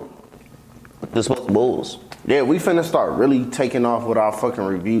first disposables. Yeah, we finna start really taking off with our fucking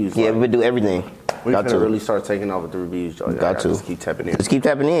reviews. Yeah, like, we would do everything. we Got finna to. really start taking off with the reviews, y'all. Got to. Just keep tapping in. Just keep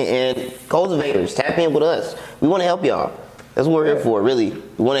tapping in. And cultivators, tap in with us. We want to help y'all. That's what we're here for, really.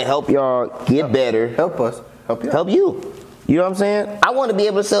 We want to help y'all get better. Help us. Help you. Help you. You know what I'm saying? I want to be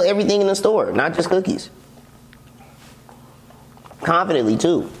able to sell everything in the store, not just cookies. Confidently,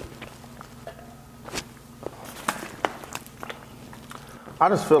 too. I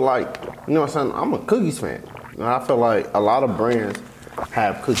just feel like, you know what I'm saying? I'm a cookies fan. And I feel like a lot of brands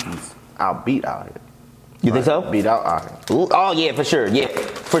have cookies outbeat out here. You think so? Beat out here. Ooh, oh, yeah, for sure. Yeah,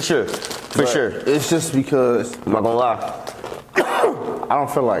 for sure. For But sure. It's just because I'm not going to lie. I don't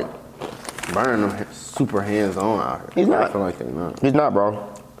feel like burning them super hands-on out here. He's not. I feel like they're not. He's not,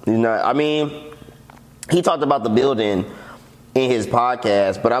 bro. He's not. I mean, he talked about the building in his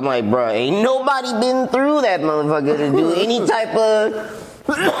podcast, but I'm like, bro, ain't nobody been through that motherfucker to do any type of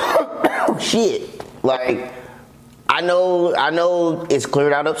shit. Like, I know it's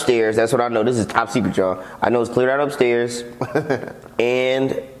cleared out upstairs. That's what I know. This is top secret, y'all. I know it's cleared out upstairs,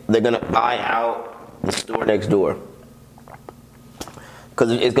 and they're gonna buy out the store next door. Cause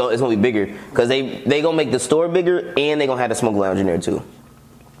it's gonna be bigger. Cause they gonna make the store bigger, and they gonna have the smoke lounge in there too.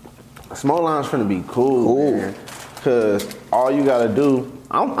 Smoke lounge finna be cool, man. Cause all you gotta do,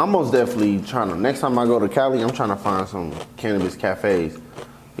 I'm most definitely trying to. Next time I go to Cali, I'm trying to find some cannabis cafes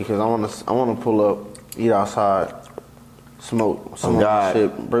because I wanna pull up, eat outside, smoke some God.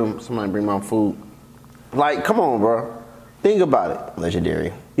 shit, somebody bring my food. Like, come on, bro. Think about it.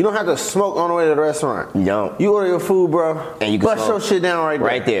 Legendary. You don't have to smoke on the way to the restaurant. You don't. You order your food, bro, And you can bust smoke. your shit down right there.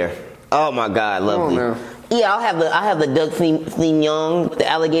 Right there. Oh my God, lovely. man. Yeah, I have the duck fignon with the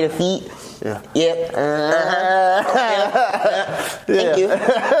alligator feet. Yeah. Yep. Thank you.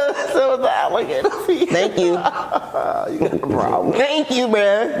 So the alligator feet. Thank you. You got a problem. Thank you,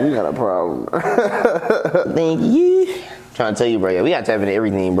 bruh. You got a problem. Thank you. Trying to tell you, bro. Yeah, we got to tap into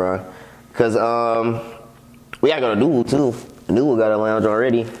everything, bro. Cause we gotta go to Newell too. Newell got a lounge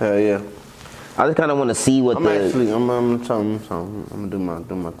already. Hell yeah. I just kind of want to see what I'm the actually, I'm telling you something. I'm gonna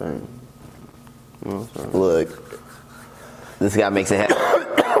do my thing. You know what I'm saying? look. This guy makes it happen.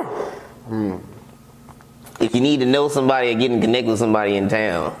 If you need to know somebody or get in connect with somebody in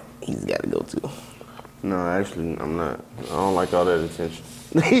town, he's got to go to. No, actually, I'm not. I don't like all that attention.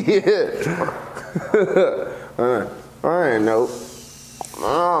 Yeah. Alright, nope.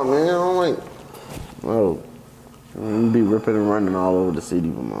 Oh, man, I don't like. Oh. You be ripping and running all over the city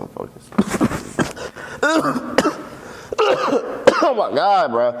with motherfuckers. Oh my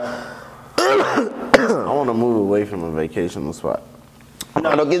God, bro. I want to move away from a vacational spot.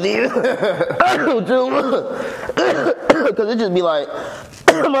 No, don't get these. Because it just be like,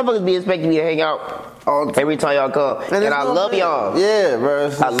 motherfuckers be expecting me to hang out every time y'all come. And I love y'all. Yeah,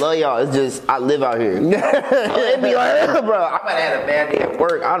 bro. I love y'all. It's just, I live out here. It be like, bro, I might have had a bad day at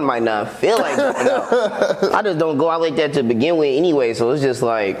work. I might not feel like going out. I just don't go out like that to begin with anyway. So it's just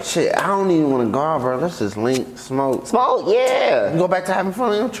like, Shit, I don't even want to go out, bro. Let's just link, smoke. smoke, yeah. Go back to having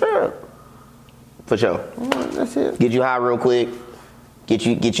fun on your trip. For sure. That's it. Get you high real quick. Get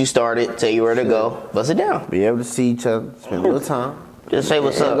you started. Tell you where to go. Bust it down. Be able to see each other, spend a little time. Just say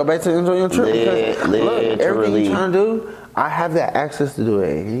what's and up. Go back to enjoy your trip. Because, look, everything Literally. you're trying to do, I have that access to do it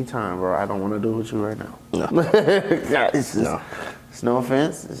at any time, bro. I don't want to do it with you right now. No. It's just, No. It's no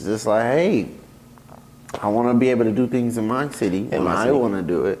offense. It's just like, hey, I want to be able to do things in my city, and my I city. want to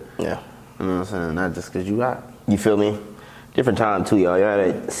do it. Yeah. You know what I'm saying? Not just because you out. You feel me? Different time too, y'all. Y'all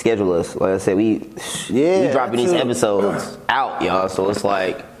gotta schedule us. Like I said, we dropping these too. episodes out, y'all. So it's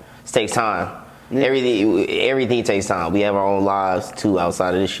like It takes time. Yeah. Everything takes time. We have our own lives too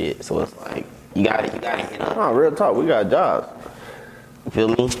outside of this shit. So it's like you gotta hit up. No, real talk. We got jobs. You feel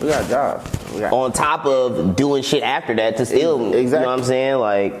me? We got jobs. On top of doing shit after that to still, exactly. You know what I'm saying?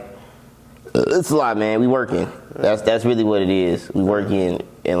 Like, it's a lot, man. We working. That's really what it is. We working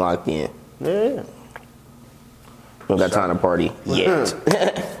and locked in. Yeah. We don't got time to party yet.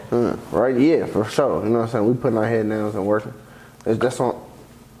 Right? Yeah, for sure. You know what I'm saying? We putting our head down and working.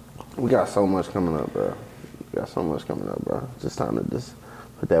 We got so much coming up, bro. Just time to just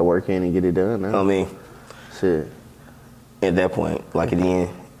put that work in and get it done now. I mean, shit. At that point, like at the end,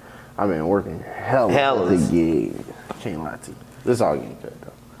 I've been working hella. Yeah, can't lie to you. This all getting cut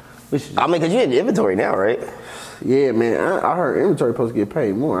though. I mean, cause you in inventory now, right? Yeah, man. I heard inventory supposed to get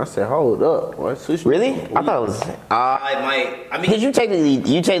paid more. I said, hold up. What? Really? I thought it was. I might. I mean, cause you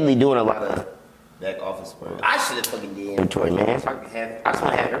technically doing a lot of back office work. I should have fucking did inventory, man. So I just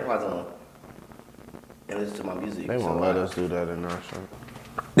want to have AirPods on and listen to my music. They won't let us do that in our show.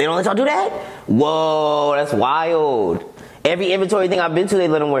 They don't let y'all do that? Whoa, that's wild. Every inventory thing I've been to, they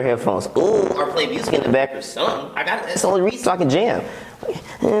let them wear headphones. Ooh, or play music in the back or something. That's the only reason so I can jam.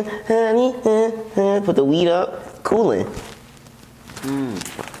 Put the weed up, cooling.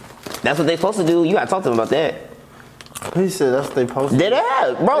 That's what they supposed to do. You gotta talk to them about that. He said that's what they supposed to do. Did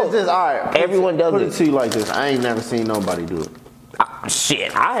that, bro? It's just, all right. Everyone does it. Put it to you like this. I ain't never seen nobody do it.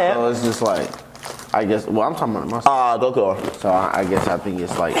 Shit, I have. So it's just like, I guess. Well, I'm talking about myself. Okay. So I guess I think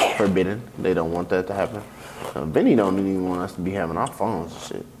it's like forbidden. They don't want that to happen. Benny don't even want us to be having our phones and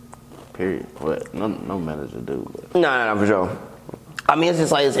shit. Period. What? No manager do. But. No, for sure. I mean, it's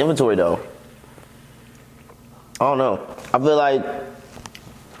just like it's inventory though. I don't know. I feel like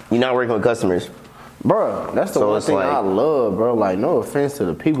you're not working with customers. Bro, that's the one thing I love, bro. Like, no offense to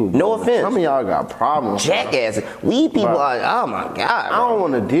the people. Bro. No offense. Some of y'all got problems. Jackasses. Weed people are, oh my God. I don't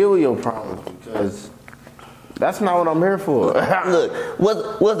want to deal with your problems because that's not what I'm here for.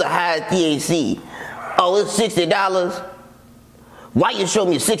 Look, what's the highest THC? Oh, it's $60. Why you show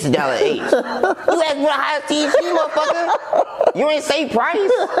me a $60 eighth? You asked for the highest THC, motherfucker. You ain't say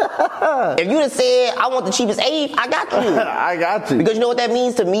price. If you'd have said, I want the cheapest eighth, I got you. I got you. Because you know what that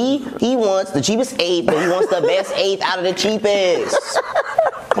means to me? He wants the cheapest eighth, but he wants the best eighth out of the cheapest.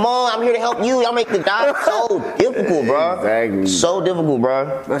 Come on, I'm here to help you. Y'all make the job so difficult, bro. Exactly. So difficult,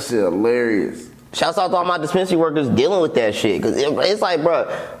 bro. That shit hilarious. Shouts out to all my dispensary workers dealing with that shit. Cause it's like, bro,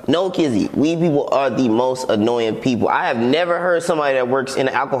 no kizzy. Weed people are the most annoying people. I have never heard somebody that works in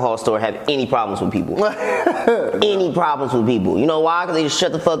an alcohol store have any problems with people. Any problems with people. You know why? Because they just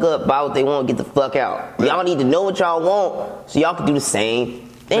shut the fuck up, buy what they want, get the fuck out. Y'all need to know what y'all want so y'all can do the same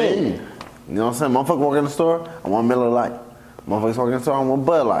thing. You know what I'm saying? Motherfucker walk in the store, I want Miller Lite. Motherfuckers walk in the store, I want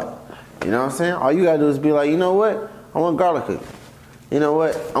Bud Light. You know what I'm saying? All you gotta do is be like, you know what? I want garlic cookie. You know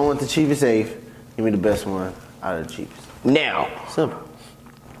what? I want the cheapest eighth. Give me the best one out of the cheapest. Now, simple.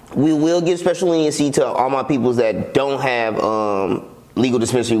 We will give special leniency to all my peoples that don't have legal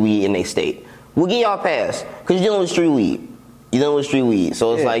dispensary weed in their state. We'll give y'all a pass because you're dealing with street weed.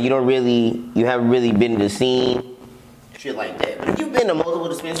 So it's like you haven't really been to the scene, shit like that. But if you've been to multiple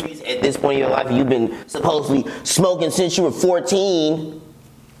dispensaries at this point in your life, you've been supposedly smoking since you were 14.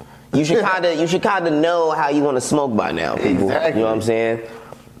 You should kind of know how you want to smoke by now, people. Exactly. You know what I'm saying?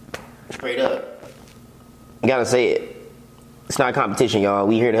 Straight up. You gotta say it. It's not a competition, y'all.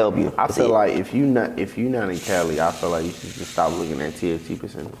 We here to help you. I feel like if you not in Cali, I feel like you should just stop looking at THC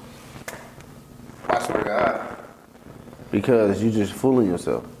percentage. I swear to God. Because you're just fooling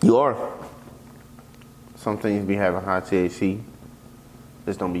yourself. You are. Some things be having high THC.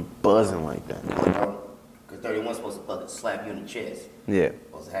 Just don't be buzzing like that. No. Because 31's supposed to fucking slap you in the chest. Yeah.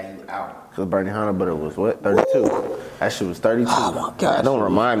 Supposed to have you out. Because Bernie Hunter, but it was what? 32. Woo! That shit was 32. Oh my God. Don't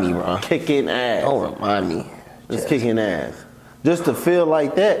remind me, bro. Kicking ass. Don't remind me. Just kicking ass. Just to feel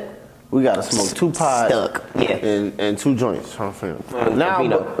like that, we gotta smoke 2 pods. Stuck. Yeah. And 2 joints.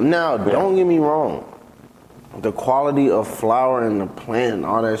 Now, don't get me wrong. The quality of flower and the plant and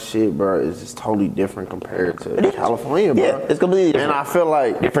all that shit, bro, is just totally different compared to California, bro. Yeah, it's completely different. And I feel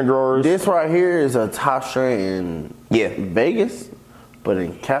like different growers. This right here is a top strain in Vegas, but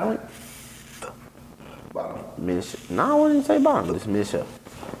in Cali, bottom. No, I wouldn't say bottom. It's mid-shelf.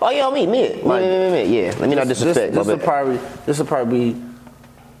 Oh, yeah, mid. Yeah, let me not disrespect. This will probably be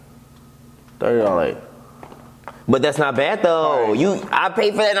 $30. But that's not bad though. Right. I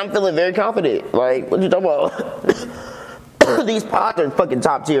paid for that and I'm feeling very confident. Like, what you talking about? These pods are fucking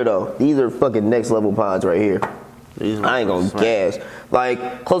top tier though. These are fucking next level pods right here. I ain't gonna gas.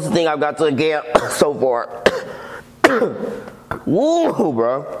 Like, closest thing I've got to a gap so far. Woo,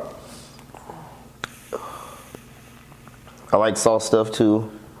 bro. I like sauce stuff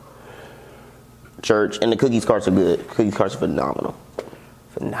too. Church, and the cookies carts are good. Cookies carts are phenomenal.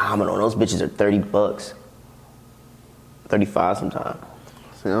 Phenomenal. Those bitches are $30. 35 sometimes.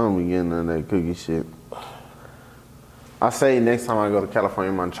 See, I don't be getting none of that cookie shit. I say next time I go to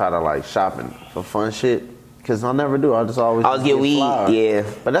California, I'm gonna try to like shopping for fun shit. Cause I never do. I just always get weed, flour. Yeah.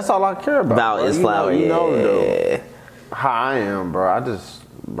 But that's all I care about. Is flour, you know, yeah. How I am, bro.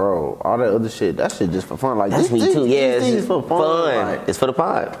 Bro, all that other shit, that shit just for fun. Like that's me too. Yeah, it's just for fun. Like, it's for the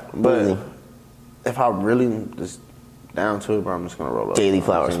pod. But easy. If I really just down to it, bro, I'm just gonna roll up. Daily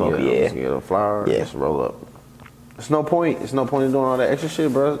flour smoke, yeah. Just get a flour, just roll up. It's no point. It's no point in doing all that extra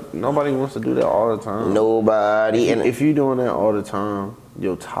shit, bro. Nobody wants to do that all the time. Nobody. If you're doing that all the time,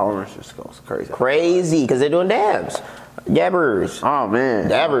 your tolerance just goes crazy. Crazy, because they're doing dabs. Dabbers. Oh, man.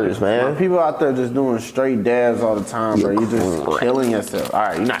 Dabbers, man. People out there just doing straight dabs all the time, bro. You're just killing yourself. All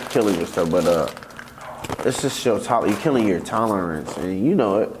right, you're not killing yourself, but it's just your tolerance. You're killing your tolerance, and you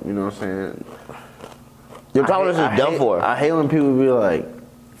know it. You know what I'm saying? Your tolerance is done for. I hate when people be like,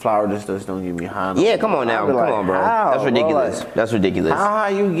 flour just don't get me high. Yeah, come on now. Come on, bro. That's ridiculous. Like, that's ridiculous. How high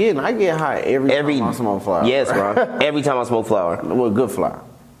you getting? I get high every time I smoke flour. Yes, bro. Every time I smoke flour. Well, good flour.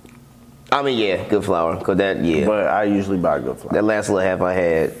 I mean, yeah, good flour. Cause that, yeah. But I usually buy good flour. That last little half I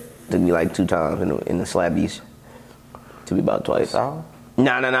had took me like 2 times in the slabbies. Took me about twice. Sour?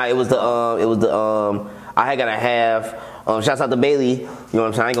 No. It was the I had got a half. Shouts out to Bailey. You know what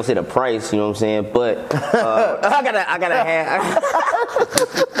I'm saying? I ain't gonna say the price. You know what I'm saying? But I got a half.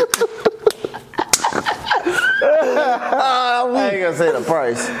 I ain't gonna say the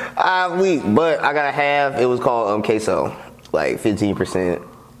price. Weak, but I got a half. It was called queso, like 15%.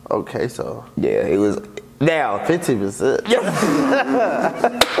 Okay, so yeah, it was now 15%.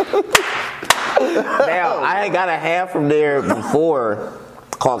 Now I had got a half from there before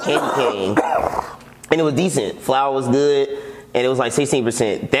called Candy Cane, and it was decent. Flour was good, and it was like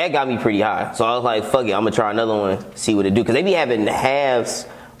 16%. That got me pretty high, so I was like, "Fuck it, I'm gonna try another one, see what it do." Because they be having halves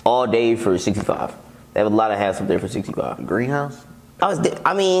all day for 65. They have a lot of halves up there for 65. Greenhouse?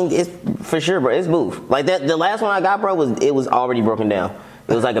 I mean, it's for sure, bro. It's smooth. Like that. The last one I got, bro, was already broken down.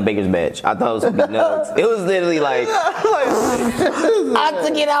 It was like a baker's batch. I thought it was gonna be nuts. It was literally like I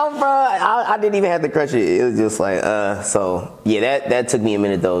took it out, bro. I didn't even have to crush it. It was just like So yeah, that took me a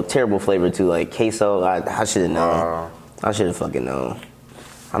minute though. Terrible flavor too, like queso. I should have known. I should have fucking known.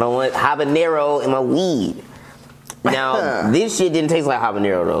 I don't want habanero in my weed. Now this shit didn't taste like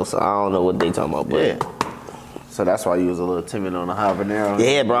habanero though, so I don't know what they talking about. But yeah. So that's why you was a little timid on the habanero.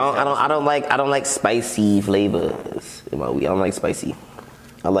 Yeah, bro. I don't like spicy flavors in my weed. I don't like spicy.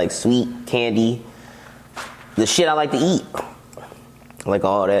 I like sweet candy. The shit I like to eat. I like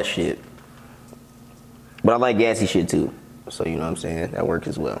all that shit. But I like gassy shit too. So you know what I'm saying? That works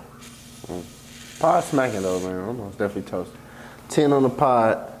as well. Pod smacking though, man. I'm most definitely toast. 10 on the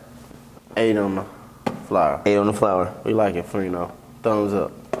pod, 8 on the flour. 8 on the flour. We like it, Pheno. Thumbs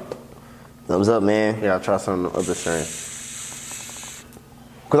up. Thumbs up, man. Yeah, I'll try some of the other strains.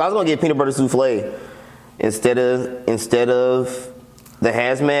 Cause I was gonna get peanut butter souffle instead of the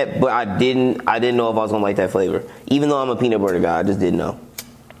hazmat, but I didn't know if I was gonna like that flavor. Even though I'm a peanut butter guy, I just didn't know.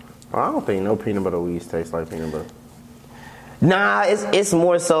 I don't think no peanut butter weeds taste like peanut butter. Nah, it's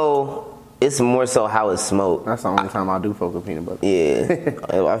more so how it's smoked. That's the only time I do fuck with peanut butter. Yeah,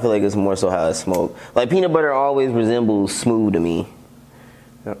 I feel like it's more so how it's smoked. Like peanut butter always resembles smooth to me.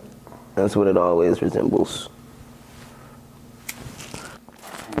 Yep. That's what it always resembles.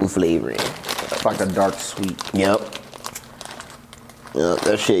 Flavoring. It's like a dark sweet. Yep.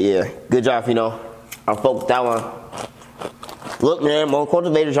 That shit, yeah. Good job, Pheno. I fucked with that one. Look, man, more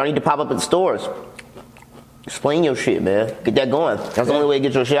cultivators, y'all need to pop up at the stores. Explain your shit, man. Get that going. That's the only way to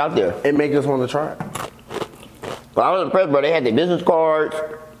get your shit out there. It make us want to try it. But I was impressed, bro. They had their business cards.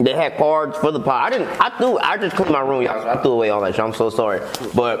 They had cards for the pod. I just cleaned my room, y'all. So I threw away all that shit. I'm so sorry.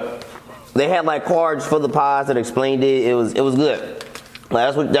 But they had like cards for the pods that explained it. It was good.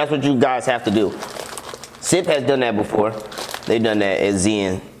 Like, that's what you guys have to do. Sip has done that before. They've done that at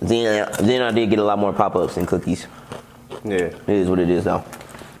Zen. Then I did get a lot more pop-ups and cookies. Yeah. It is what it is, though.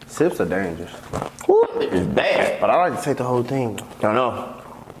 Sips are dangerous. Woo, it's bad. But I like to take the whole thing. I know.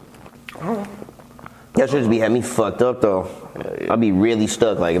 That should just be had me fucked up, though. I'll be really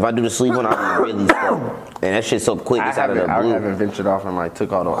stuck. Like, if I do the sleep one, I'll be really stuck. And that shit's so quick, it's out of the blue. I haven't ventured off and, like,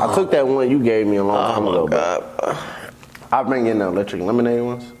 took all those. I took that one you gave me a long time ago. God. I've been getting the electric lemonade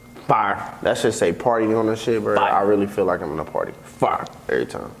ones. Fire. That shit say party on this shit, bro. Fire. I really feel like I'm in a party. Fire. Every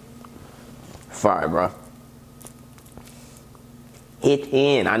time. Fire, bro. Hit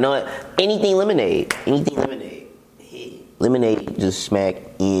in. I know it. Anything lemonade. Hit. Lemonade just smack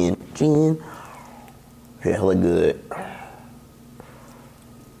in. Gin. Hella good.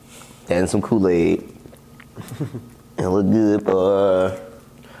 that and some Kool-Aid. And look good.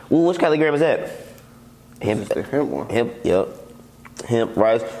 Ooh, which Caligram is that? Hemp. It's the hemp one. Hemp, yep. Hemp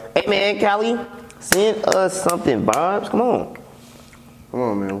rice. Hey man, Cali, send us something, vibes. Come on. Come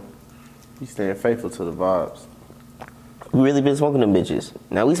on, man. You staying faithful to the vibes. We really been smoking them bitches.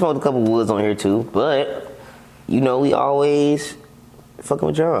 Now we smoked a couple woods on here too, but you know we always fucking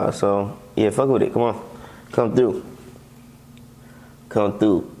with y'all. So yeah, fuck with it. Come on, come through. Come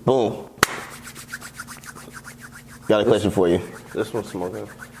through. Boom. Got a question for you. This one's smoking.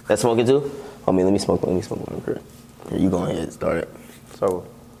 That's smoking too? Oh man, let me smoke one real quick. Here, you go ahead, start it. So,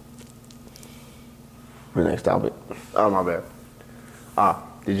 Your next topic. oh my bad.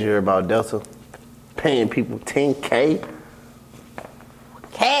 Did you hear about Delta paying people $10K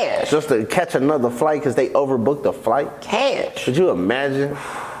Cash. just to catch another flight because they overbooked the flight? Cash. Could you imagine?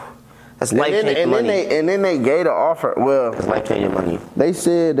 That's life-changing and money. then they gave the offer. Well, That's life-changing money. they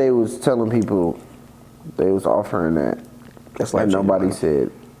said they was telling people they was offering that. That's Like life-changing nobody money.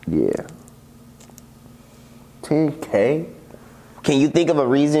 said, yeah. $10K? Can you think of a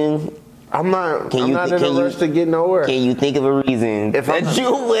reason? I'm not Can in you- a can you- rush to get nowhere. Can you think of a reason If I'm- that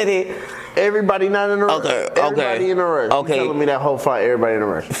you with it? Everybody not in a rush. Okay, Everybody okay. in a rush. Okay. You telling me that whole flight, everybody in a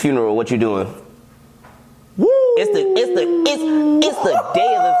rush. Funeral, what you doing? Woo! It's the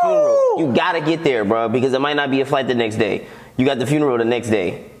day of the funeral. You gotta get there, bro, because it might not be a flight the next day. You got the funeral the next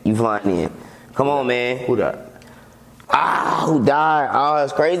day. You flying in. Come on, man. Who died? Who died? Oh,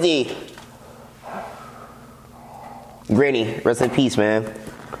 that's crazy. Granny, rest in peace, man.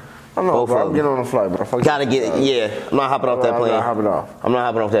 I know, Both bro. of I'm them. getting on the flight, bro. Fuck Gotta you. get it. Yeah, I'm not hopping off that I'm plane. not hopping off. I'm not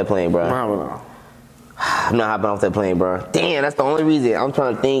hopping off that plane, bro. I'm hopping off. I'm not hopping off that plane, bro. Damn, that's the only reason. I'm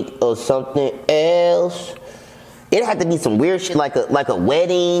trying to think of something else. It had to be some weird shit, like a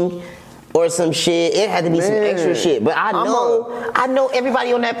wedding or some shit. It had to be some Man, extra shit. But I know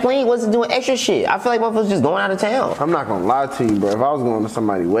everybody on that plane wasn't doing extra shit. I feel like motherfuckers just going out of town. I'm not gonna lie to you, bro. If I was going to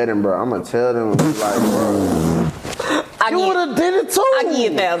somebody's wedding, bro, I'm gonna tell them, like, bro. You would have did it too. I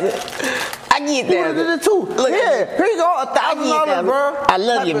give 1,000. I give You would have 1,000. did it too. Look, Yeah, here you go, $1,000, bro. I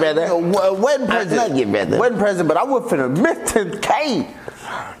love you, brother. A wedding I present. love you, brother. Wedding present, but I would finna miss $10K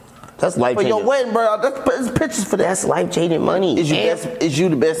That's life for your changing. wedding, bro. That's pictures for that. That's life changing money. Is you And best? Is you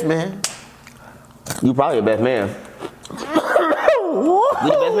the best man? You probably the best man. We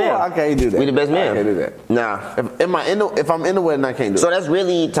the best man. I can't do that. We the best man. I can't do that. Nah. If I'm in the wedding, I can't do So it. that's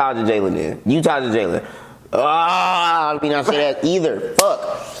really Todd and Jalen then. You Todd and Jalen. I mean, I say that either. Fuck.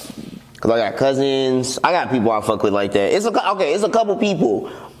 Cause I got cousins. I got people I fuck with like that. It's a couple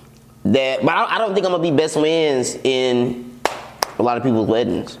people that, but I don't think I'm gonna be best mans in a lot of people's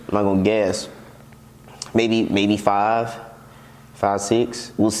weddings. I'm not gonna guess. Maybe 5,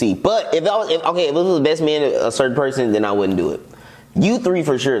 6. We'll see. But if it was the best man a certain person, then I wouldn't do it. You 3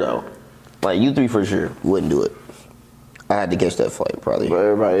 for sure though. Like you 3 for sure wouldn't do it. I had to catch that flight probably. But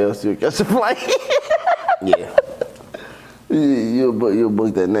everybody else, you catch a flight. Yeah. You'll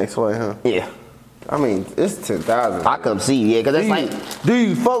book that next flight, huh? Yeah. I mean, it's 10,000. I come see you, yeah, cause that's like Do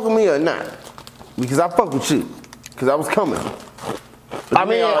you fuck with me or not? Because I fuck with you. Because I was coming. I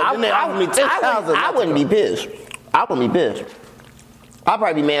mean, I wouldn't be pissed. I wouldn't be pissed. I'd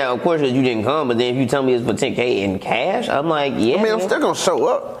probably be mad, of course, that you didn't come, but then if you tell me it's for $10K in cash, I'm like, yeah. I mean, I'm man. still gonna show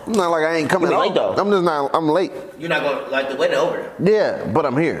up. It's not like I ain't coming You be at late, all. though. I'm late. You're not going to, like, the wedding over. Yeah, but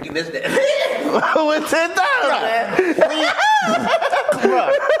I'm here. You missed that. With 10,000.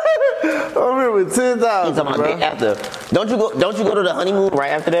 I'm here with 10,000. Talking about day after. Don't you go to the honeymoon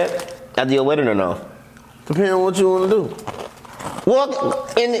right after that? After your wedding or no? Depending on what you want to do. Well,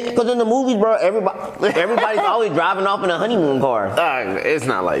 because in the movies, bro, everybody's always driving off in a honeymoon car. It's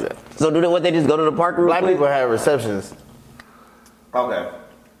not like that. So what they just go to the park real Black quick? people have receptions. Okay.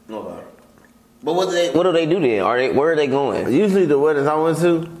 But what do they do then? Where are they going? Usually the weddings I went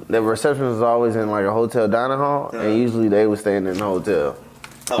to, the reception was always in like a hotel dining hall, and usually they was staying in the hotel.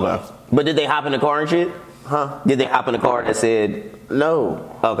 Okay. But did they hop in the car and shit? Huh? Did they hop in the car that said,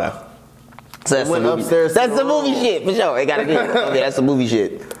 No. okay. So that's Went the movie. upstairs to That's the the movie room. shit, for sure. It gotta be. Okay, that's the movie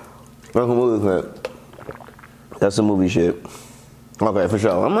shit. That's the movie shit. Okay, for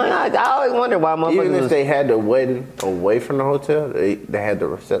sure. I'm like, I always wonder why motherfuckers Even if was- they had the wedding away from the hotel, they had the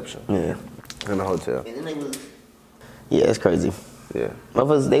reception Yeah. in the hotel. Yeah, it's crazy. Yeah.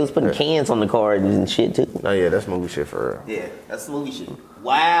 Motherfuckers, they was putting cans on the cars and shit too. Oh yeah, that's movie shit for real. Yeah, that's the movie shit.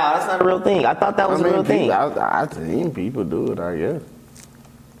 Wow, that's not a real thing. I thought that was a real thing. I think people do it, I guess.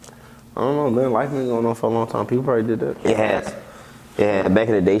 I don't know, man. Life been going on for a long time. People probably did that. It has. Yeah, back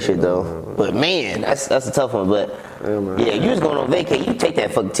in the day shit though. But man, that's a tough one. But Yeah, man. Yeah, you just going on vacation. You take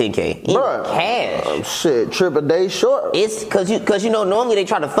that fucking 10K in Bruh. cash. Shit, trip a day short. It's cause you know normally they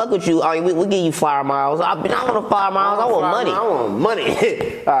try to fuck with you. I mean, we give you flyer miles. I want a flyer miles. I want money. I want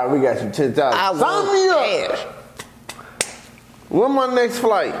money. All right, we got you 10,000. I Sign me want up. cash. When my next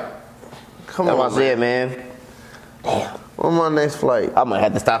flight? Come That's on, what I said, man. Damn. When my next flight? I might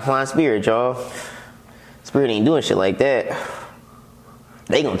have to stop flying Spirit, y'all. Spirit ain't doing shit like that.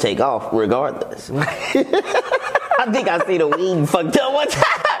 They gonna take off regardless. I think I see the wing fucked up one time.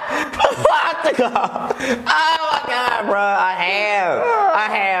 I took off. Oh my god, bro! I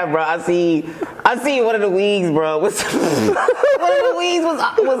have, bro. I see one of the wings, bro. One of the wings was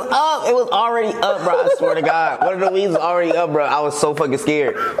up. It was already up, bro. I swear to God, one of the wings was already up, bro. I was so fucking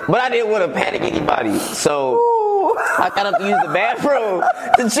scared, but I didn't want to panic anybody, so I got up to use the bathroom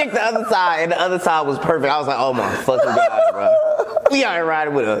to check the other side, and the other side was perfect. I was like, oh my fucking god, bro. We out here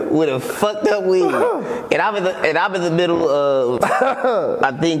riding with a fucked up wing, and I'm in the middle of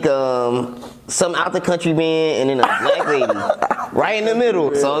I think some out the country man and then a black lady right in the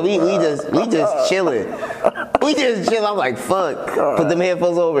middle. So we just chilling. We just chill. I'm like fuck. Put them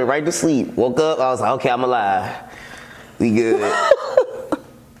headphones over, right to sleep. Woke up. I was like, okay, I'm alive. We good.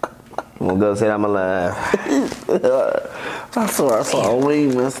 Woke up, said I'm alive. I saw a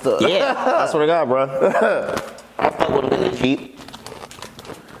wing messed up. Yeah, I swear to God, bro. I fuck with them really cheap.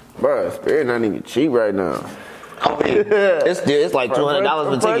 Bro, Spirit not even cheap right now. Oh, yeah. It's like $200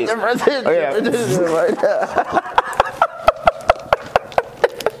 for tickets. Oh, yeah. Right now.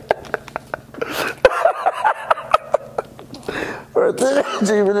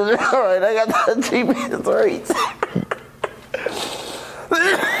 Alright, I got the cheapest rates.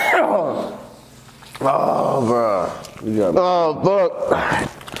 Oh, bro. Oh, fuck.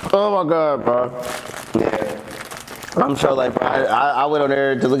 Oh, my God, bro. Yeah. I'm sure, like, bro, I went on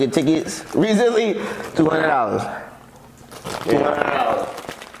there to look at tickets recently. $200.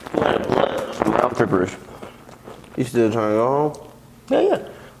 $200 plus round trippers. You still trying to go home? Yeah.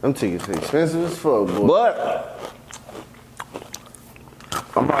 Them tickets expensive as fuck, boy. But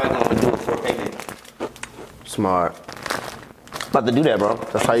I'm probably gonna do it for payment. Smart. About to do that, bro.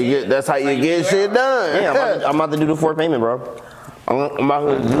 That's how you get shit done. Yeah, I'm about to do the fourth payment, bro. I'm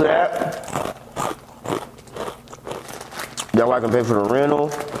about to do that. That way I can pay for the rental.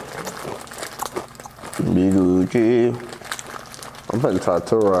 Be Gucci. I'm putting the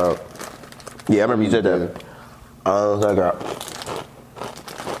tour out. Yeah, I remember you said that.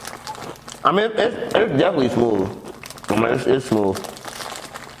 I mean, it's definitely smooth. I mean, it's smooth.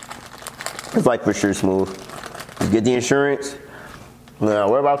 It's like for sure smooth. Just get the insurance. Now,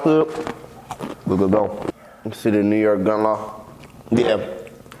 worry about it. We'll go. See the New York gun law? Yeah.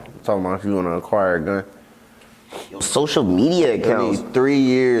 Talking about if you want to acquire a gun. Your social media You accounts. need 3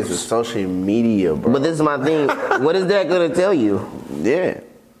 years of social media, bro. But this is my thing. What is that gonna tell you? Yeah.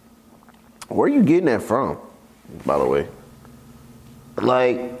 Where you getting that from, by the way?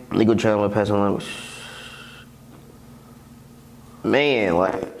 Like, legal channel with passing language. Man,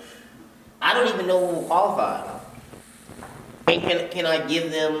 like, I don't even know who qualified. And can I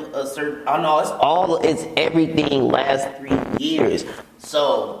give them a certain? Oh no, it's everything last 3 years.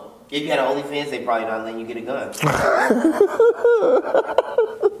 So if you had an OnlyFans, they probably not letting you get a gun.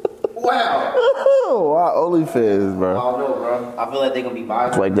 Wow. Why OnlyFans, bro? I don't know, bro. I feel like they're gonna be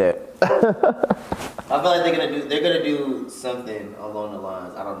biased like that. I feel like they're gonna do something along the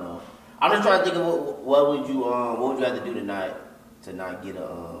lines. I don't know. I'm just trying to think of what would you have to do tonight to not get a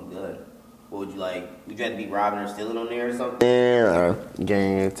gun? What would you like? Would you have to be robbing or stealing on there or something? Yeah,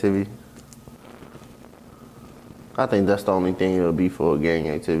 gang activity. I think that's the only thing it'll be for gang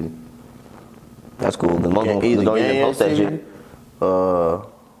activity. That's cool. The most Either don't gang even post that activity, shit.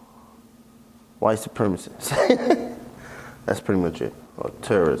 white supremacists. That's pretty much it. Or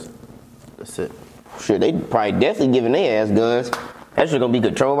terrorism. That's it. Shit, they probably definitely giving their ass guns. That shit gonna be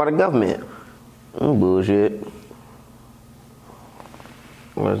controlled by the government. Bullshit.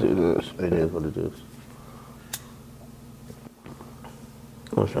 What is this? It is what it is.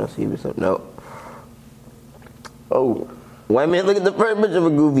 I was trying to see if it's something. No. Oh, wait a minute. Look at the first picture of a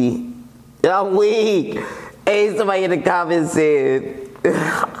goofy. I'm weak. Hey, somebody in the comments said,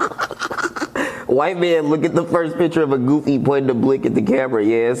 white man, look at the first picture of a goofy pointing to blink at the camera.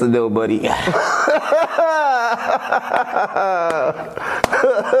 Yeah, it's a no, buddy.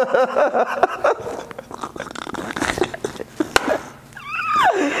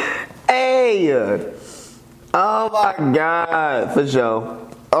 Hey. Oh my God. For sure.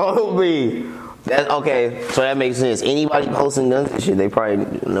 Oh me. That's okay. So that makes sense. Anybody posting guns and shit, they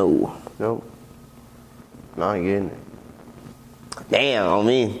probably no. Nope. Not getting it. Damn, on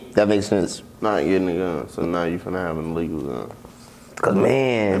me. That makes sense. not getting a gun. So now you finna have an illegal gun. Cause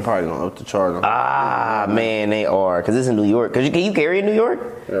man, They're probably gonna up the charge on. Man, they are. Cause it's in New York. Cause can you carry in New York?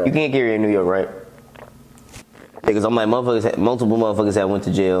 Yeah. You can't carry in New York, right? Yeah, cause I'm like multiple motherfuckers that went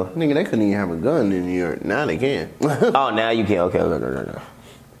to jail. Nigga, they couldn't even have a gun in New York. Now they can. Oh, now you can. Okay.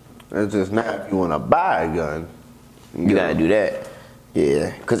 It's just now if you wanna buy a gun, You gotta do that.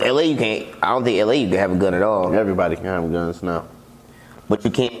 Yeah. Cause LA you can't. I don't think LA you can have a gun at all. everybody can have guns now. But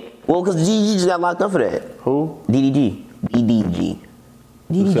you can't. Well, cause DDG just got locked up for that. Who? DDG.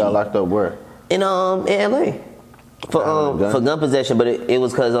 You got locked up where? In LA for gun possession, but it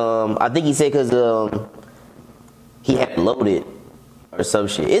was cause I think he said cause he had loaded or some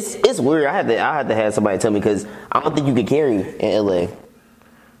shit. It's weird. I had to have somebody tell me because I don't think you could carry in LA.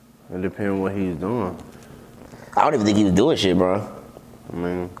 It depends what he's doing. I don't even think he was doing shit, bro. I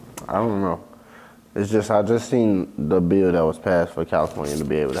mean, I don't know. It's just I just seen the bill that was passed for California to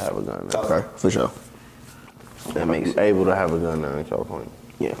be able to have a gun now. Okay, for sure. That makes Able to have a gun now in California.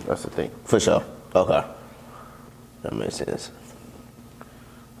 Yeah, That's the thing. for sure. Okay, that makes sense.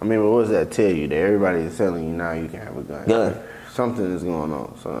 I mean, what does that tell you? That everybody is telling you now you can have a gun. Gun. Something is going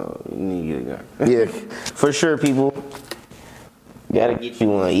on, so you need to get a gun. Yeah, for sure, people. Gotta get you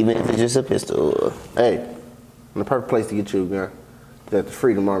one, even if it's just a pistol. Hey, the perfect place to get you a gun is at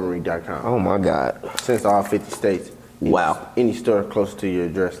thefreedomarmory.com. Oh my God. Since all 50 states. Wow. Any store close to your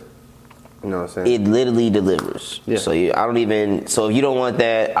address. You know what I'm saying? It literally delivers. Yeah. So so if you don't want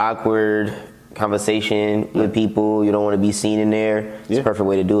that awkward conversation with people, you don't want to be seen in there, it's a perfect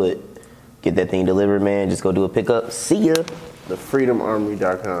way to do it. Get that thing delivered, man. Just go do a pickup. See ya.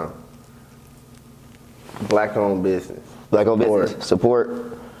 Thefreedomarmory.com. Black-owned business. Black-owned business.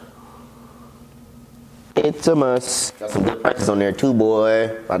 Support. It's a must. Got some good prices on there too,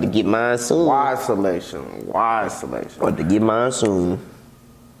 boy. About to get mine soon. Wide selection. About to get mine soon.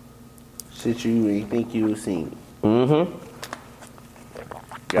 Shit you ain't think you seen. Mm-hmm.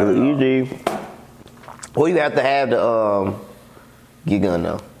 Got it all. Easy. What do you have to have to get a gun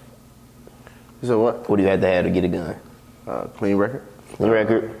though? You said what? What do you have to get a gun? Clean record. Clean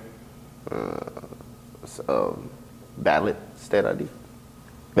record. Valid state ID.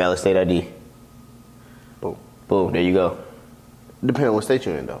 Valid state ID. Boom. Boom. There you go. Depending on what state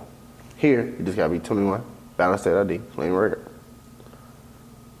you're in though. Here, you just gotta be 21. Valid state ID. Clean record.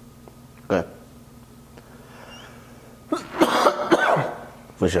 Go ahead.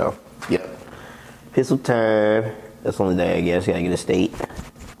 For sure. Yep. Pistol time. That's the only thing I guess. You gotta get a state.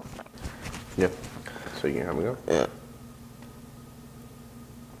 Yeah. So you can have me go. Yeah.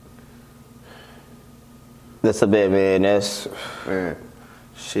 That's a bet, man. That's Man,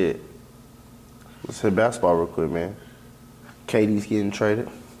 shit. Let's hit basketball real quick, man. KD's getting traded.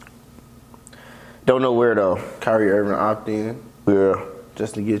 don't know where though. Kyrie Irving opt in Yeah.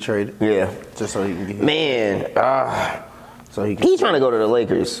 just to get traded. Yeah. Just so he can get his. Man. So he can. He trying to go to the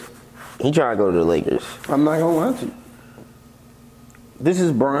Lakers. He trying to go to the Lakers. I'm not gonna lie to you. This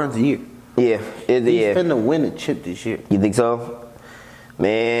is Bron's year. Yeah. He's Yeah. finna win a chip this year. You think so?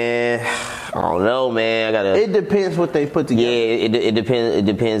 Man, I don't know, man. I gotta. It depends what they put together. Yeah, it depends. It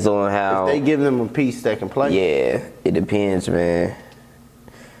depends on how. If they give them a piece that can play. Yeah, it depends, man.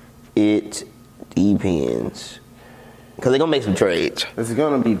 It depends. Cause they're gonna make some trades. It's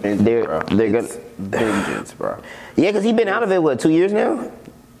gonna be vengeance, bro. They're It's vengeance, bro. Yeah, cause he's been out of it 2 years now.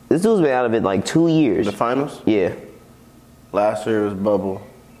 This dude's been out of it like 2 years. The finals. Yeah. Last year was bubble.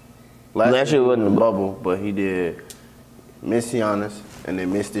 Last year wasn't a bubble, but he did miss Giannis and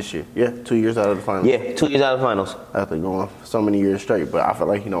then missed this year. Yeah, 2 years out of the finals. Yeah, 2 years out of the finals. After going so many years straight, but I feel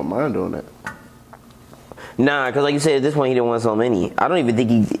like he don't mind doing that. Nah, cause like you said, at this point he didn't want so many. I don't even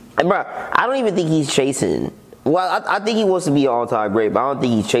think I don't even think he's chasing. Well, I think he wants to be all-time great, but I don't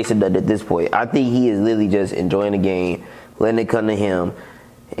think he's chasing that at this point. I think he is literally just enjoying the game, letting it come to him,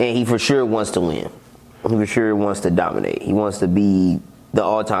 and he for sure wants to win. He for sure wants to dominate. He wants to be the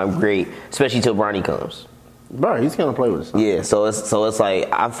all-time great, especially till Bronny comes. Bro, he's gonna play with his son. Yeah, so it's like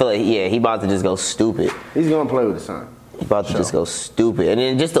I feel like he about to just go stupid. He's gonna play with his son. He about to just go stupid, and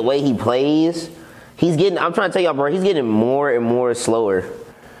then just the way he plays, he's getting. I'm trying to tell y'all, bro, he's getting more and more slower.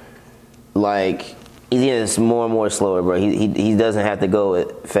 Like he's getting more and more slower, bro. He doesn't have to go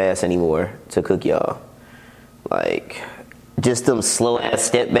fast anymore to cook y'all. Like just them slow ass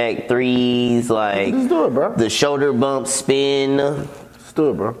step back threes, like Just do it, bro. the shoulder bump spin. Just do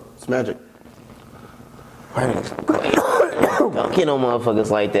it, bro. It's magic. Dunking on motherfuckers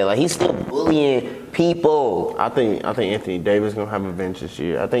like that. Like he's still bullying people. I think Anthony Davis gonna have a vengeance this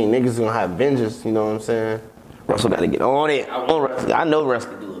year. I think niggas gonna have vengeance. You know what I'm saying? Russell got to get on it. I know Russ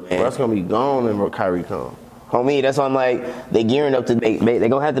can do it, man. Russ gonna be gone and Kyrie come. Homie, that's why I'm like, they gearing up to they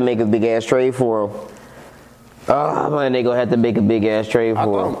gonna have to make a big ass trade for him. Oh man, they gonna have to make a big ass trade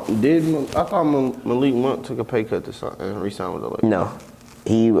for him. I thought Malik Monk took a pay cut to sign and re-signed with the Lakers. No,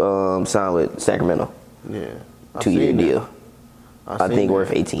 he signed with Sacramento. Yeah, 2-year deal. I think that.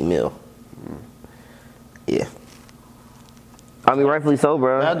 worth 18 mil. Yeah. I mean, rightfully so,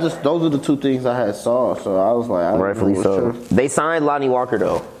 bro. Those are the two things I had saw. So I was like, Rightfully so. true. They signed Lonnie Walker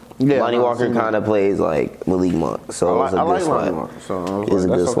though. Yeah, Lonnie Walker kind of plays like Malik Monk, so it's a good swap. Lonnie Walker, so It's a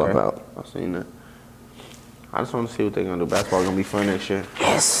good swap out. I've seen that. I just want to see what they're gonna do. Basketball gonna be fun next year.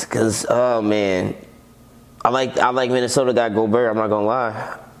 Yes, cause oh man, I like Minnesota got Gobert. I'm not gonna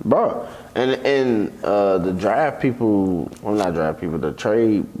lie, Bro, and the draft people, well not draft people, the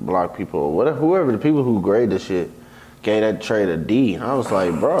trade block people, whatever, whoever, the people who grade the shit, gave that trade a D. I was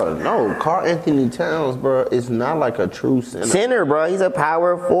like, bro, no, Karl Anthony Towns, bro, is not like a true center. bro. He's a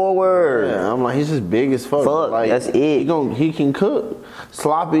power forward. Yeah, I'm like, he's just big as fuck. Like, that's it. He can cook.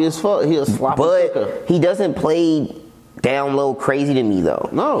 Sloppy as fuck. He a sloppy cooker. But he doesn't play down low crazy to me though.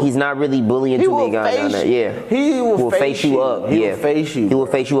 No, he's not really bullying too many guys down there. Yeah, he will face you up. He will face you. He will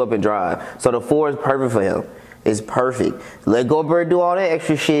face you up and drive. So the 4 is perfect for him. It's perfect. Let Gobert do all that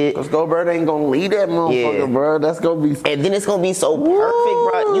extra shit. Cause Gobert ain't gonna lead that motherfucker, bro. That's gonna be. And then it's gonna be so perfect,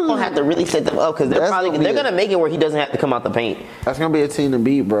 bro. You gonna have to really set them up because they're gonna make it where he doesn't have to come out the paint. That's gonna be a team to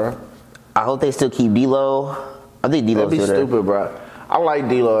beat, bro. I hope they still keep D'Lo. I think D'Lo's That'd be still there. stupid, bro. I like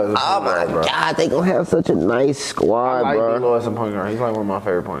D'Lo as a point guard, bro. God, they gonna have such a nice squad, I like bro. D'Lo as a point guard. He's like one of my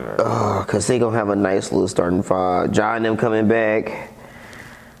favorite point guards. Cause they gonna have a nice little starting 5. Ja and them coming back.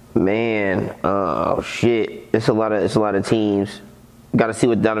 Man, oh shit! It's a lot of teams. Got to see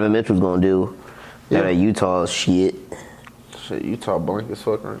what Donovan Mitchell's gonna do. Yeah, that Utah shit. Shit, Utah blank as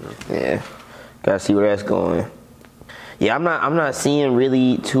fuck right now. Yeah, got to see where that's going. Yeah, I'm not seeing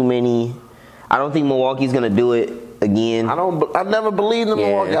really too many. I don't think Milwaukee's gonna do it again. I never believed in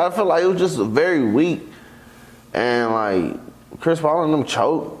Milwaukee. I feel like it was just very weak, and like Chris Paul and them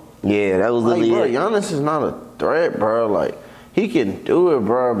choked. Yeah, that was literally bro, it. Giannis is not a threat, bro. Like he can do it,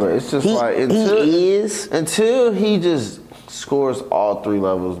 bro, but it's just until he just scores all 3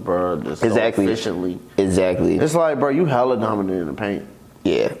 levels, bro. Just exactly so efficiently. Exactly. It's like, bro, you hella dominant in the paint.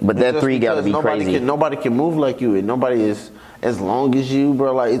 Yeah, but that 3 gotta be crazy. Nobody can move like you, and nobody is as long as you,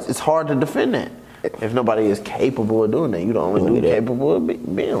 bro. Like it's hard to defend that if nobody is capable of doing that. You the only one capable of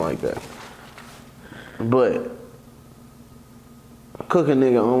being like that. But cook a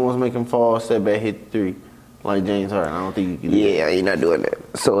nigga, almost make him fall, step back, hit 3, like James Harden. I don't think you can. Yeah, you're not doing that.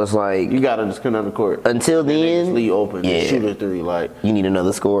 So it's like you gotta just come down the court. Until then, just leave open, and shoot a 3. Like you need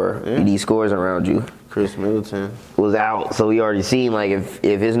another scorer. Yeah. You need scores around you. Chris Middleton was out, so we already seen like if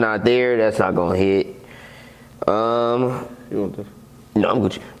it's not there, that's not gonna hit. You want this? No, I'm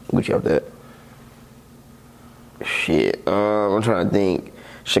Gucci off that. Shit, I'm trying to think.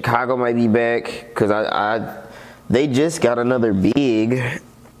 Chicago might be back because they just got another big.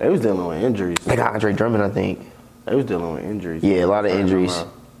 They was dealing with injuries. They got Andre Drummond, I think. They was dealing with injuries. Yeah, a lot of injuries.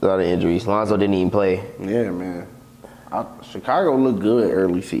 Lonzo didn't even play. Yeah, man. Chicago looked good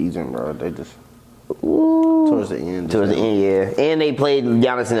early season, bro. They just towards the end. Yeah. And they played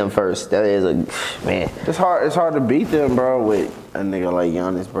Giannis and them first. That is man. It's hard to beat them, bro, with a nigga like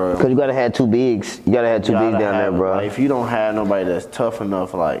Giannis, bro. Because you gotta have 2 bigs. You gotta have 2 bigs down there, bro. Like, if you don't have nobody that's tough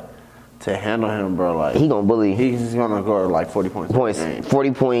enough, like, to handle him, bro, like he gonna bully. He's gonna go like 40 points.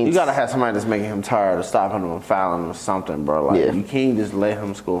 40 points. You gotta have somebody that's making him tired of stopping him and fouling him or something, bro. Like you can't just let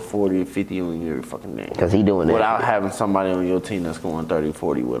him score 40 or 50 on your fucking game. Because he doing that. Without having somebody on your team that's going 30,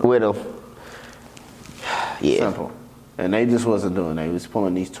 40 with him. Yeah. Simple. And they just wasn't doing that. He was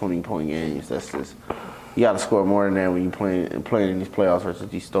pulling these 20-point games. That's just you gotta score more than that when you playing in these playoffs versus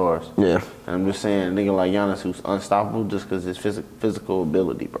these stars. Yeah. And I'm just saying, a nigga like Giannis who's unstoppable just because his physical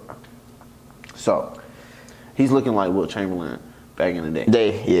ability, bro. So, he's looking like Wilt Chamberlain back in the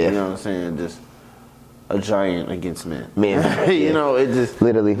day. You know what I'm saying? Just a giant against men. You know, it just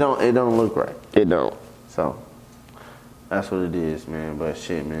literally it don't look right. It don't. So, that's what it is, man. But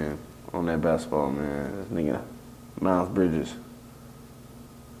shit, man, on that basketball, man, this nigga Miles Bridges.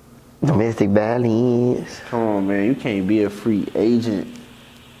 Domestic violence. Come on, man. You can't be a free agent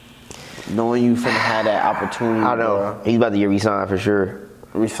knowing you finna have that opportunity. I know. Bro. He's about to get re-signed for sure.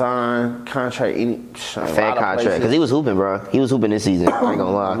 Resign, contract, fat contract. Because he was hooping, bro. He was hooping this season. I ain't gonna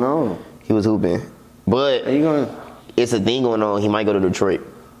lie. No. He was hooping. But it's a thing going on. He might go to Detroit.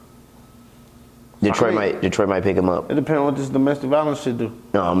 Detroit might pick him up. It depends on what this domestic violence shit do.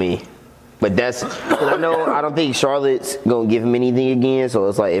 No, me. But that's, I don't think Charlotte's gonna give him anything again. So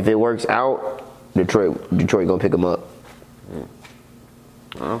it's like if it works out, Detroit gonna pick him up.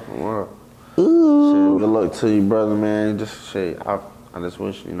 Oh, wow. Ooh. Shit, good luck to you, brother, man. Just shit. I just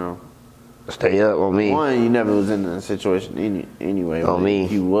wish, you know. Stay up on me. One, you never was in a situation anyway. On me.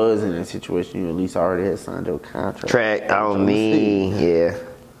 If you was in a situation, you at least already had signed your contract. Track on me. Yeah.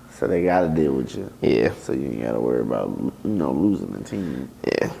 So they gotta deal with you. Yeah. So you ain't gotta worry about, losing the team.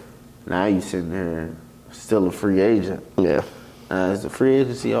 Yeah. Now you sitting there still a free agent. Yeah. Is the free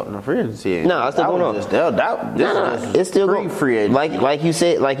agency up? No, free agency ain't. No, it's still going on. It's still going. Free agency.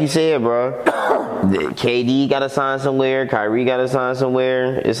 Like you said, bro. KD got to sign somewhere. Kyrie got to sign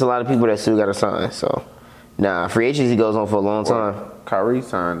somewhere. It's a lot of people that still got to sign. So, free agency goes on for a long time. Kyrie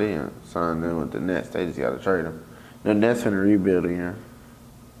signed in with the Nets. They just got to trade him. The Nets finna rebuild again.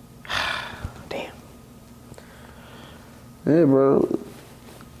 Damn. Yeah, bro.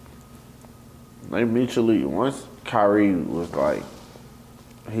 They mutually, once Kyrie was like,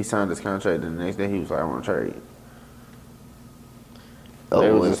 he signed his contract, and the next day he was like, I want to trade.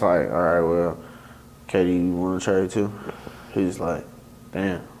 They was just like, all right, well, Katie, you want to trade too? He was like,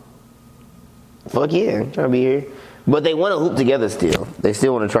 damn. Fuck yeah, I'm trying to be here. But they want to hoop together still. They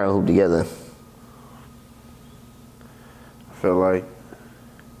still want to try and hoop together. I feel like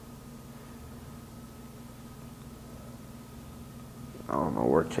I don't know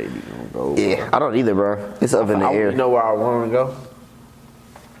where KD gonna go. Yeah, I don't either, bro. It's up in the air. You know where I want to go?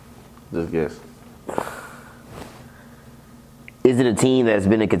 Just guess. Is it a team that's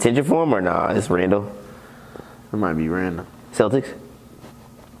been in contention for him or nah? It's random. It might be random. Celtics?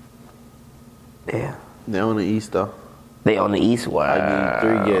 Yeah. They're on the East though. They on the East? Wow. I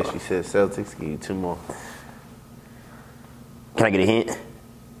give you 3 guesses. You said Celtics. Give you 2 more. Can I get a hint?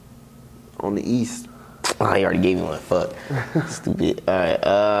 On the East. Oh, he already gave me one. Fuck. Stupid. All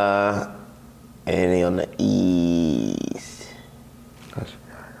right. And they on the East.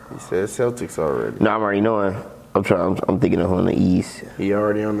 He said Celtics already. No, I'm already knowing. I'm thinking of on the East. He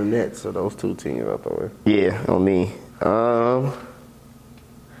already on the Nets, so those 2 teams out the way. Yeah, on me.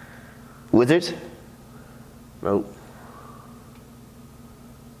 Wizards? Nope.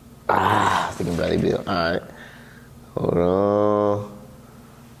 I was thinking Bradley Beal. All right. Hold on.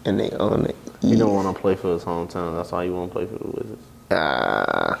 And they on the East. He don't want to play for his hometown. That's why he want to play for the Wizards.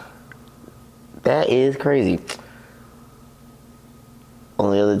 That is crazy.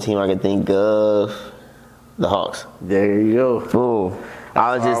 Only other team I can think of, the Hawks. There you go. Boom.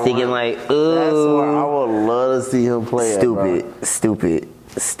 I was just thinking like, ooh. That's where I would love to see him play. Stupid.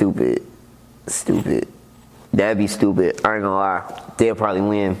 That'd be stupid. I ain't gonna lie. They'll probably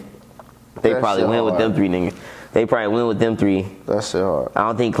win. They probably win with them 3 niggas. They probably win with them 3. That shit hard. I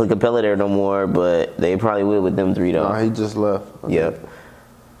don't think Clint Capella there no more, but they probably win with them 3 though. Nah, he just left. Yep.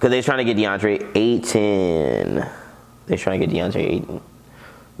 Because they're trying to get DeAndre Ayton. They're trying to get DeAndre Ayton.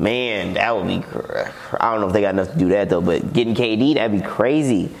 Man, that would be. I don't know if they got enough to do that though, but getting KD, that'd be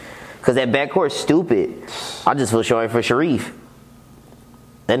crazy. Because that backcourt's stupid. I just feel sorry for Sharif.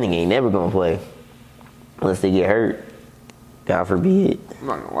 That nigga ain't never gonna play unless they get hurt. God forbid. I'm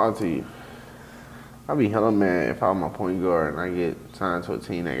not gonna lie to you. I'd be hella mad if I'm a point guard and I get signed to a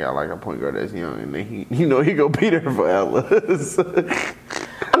team that got like a point guard that's young and then he gonna be there forever.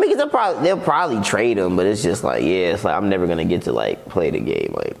 I mean, cause they'll probably trade him, but it's just like, yeah, it's like I'm never gonna get to like play the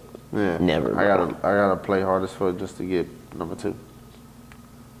game, like, yeah, never. I gotta play hard as fuck just to get number 2.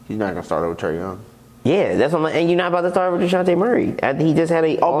 He's not gonna start over Trae Young. Yeah, that's what I'm like, and you're not about to start with DeJounte Murray. After he just had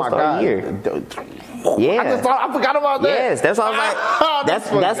a all-star year. Yeah, I forgot about that. Yes, that's why I was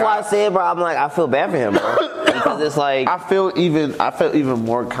like, that's why I said, bro. I'm like, I feel bad for him, bro, because it's like I felt even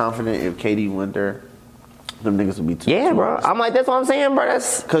more confident if KD went there. Them niggas would be 2. Yeah, bro. I'm like, that's what I'm saying, bro.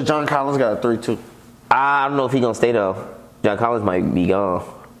 That's because John Collins got a 3-2. I don't know if he gonna stay though. John Collins might be gone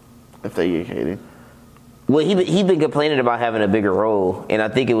if they get KD. Well, he been complaining about having a bigger role, and I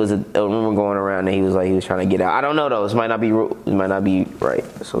think it was a rumor going around that he was trying to get out. I don't know though. It might not be right.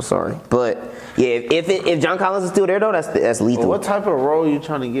 So sorry, but yeah, if John Collins is still there though, that's lethal. Well, what type of role you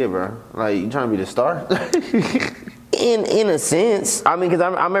trying to get, bro? Like you trying to be the star? In a sense, I mean, because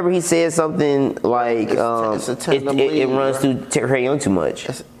I remember he said something like it runs through Trae Young too much.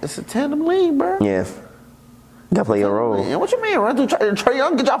 It's a tandem league, bro. Yeah, gotta play your role. And what you mean run through Trae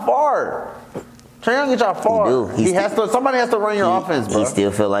Young? Get y'all far. Trae Young get y'all far. Somebody has to run your offense, bro. He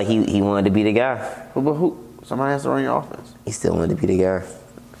still felt like he wanted to be the guy. But who? Somebody has to run your offense. He still wanted to be the guy.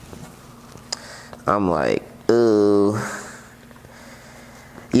 I'm like, ooh.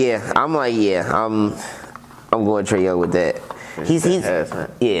 Yeah, I'm like, yeah, I'm going Trae Young with that.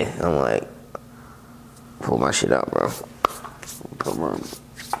 Yeah, I'm like, pull my shit out, bro. Come on.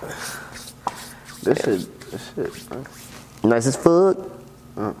 This shit, bro. Nice as fuck.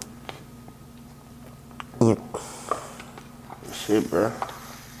 Yeah. Shit, bro.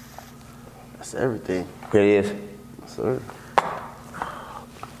 That's everything. It is. Yes, sir.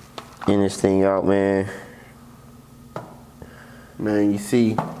 Getting this thing out, man. Man, you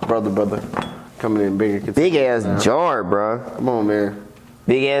see, brother, coming in bigger. Big ass jar, bro. Come on, man.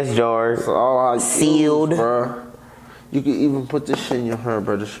 Big ass jar. That's all I Sealed. use, bro. You can even put this shit in your hair,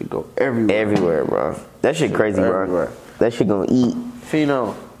 bro. This shit go everywhere. Everywhere, bro. That shit crazy, everywhere. bro. That shit gonna eat.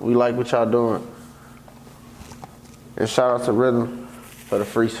 Pheno, we like what y'all doing. And shout out to Rhythm for the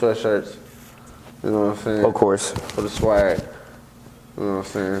free sweatshirts. You know what I'm saying? Of course. For the swag. You know what I'm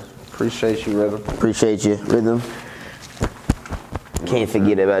saying? Appreciate you, Rhythm. Appreciate you, Rhythm. Can't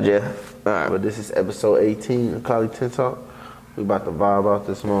forget about you. All right, but this is episode 18 of Cloudytenttalk. We about to vibe out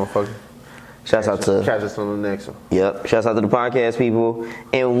this motherfucker. Shouts out to... Catch us on the next one. Yep. Shouts out to the podcast people.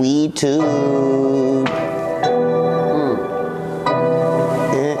 And we too.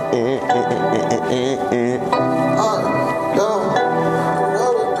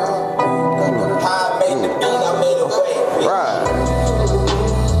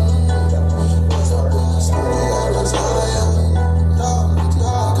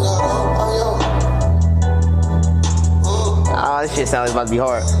 This shit sounds about to be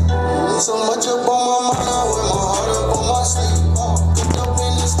hard. So much up on my mind, I wear my heart up on my sleeve. Cooked up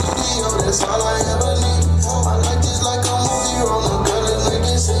in the studio, that's all I ever need. I like this like a movie, roll a girl and make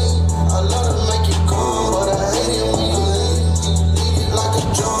it sing. I love to make it calm, but I hate it when you leave. Leave it like a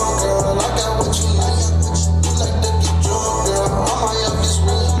drunk girl, I got what you need. You like to get drunk, girl, I might have this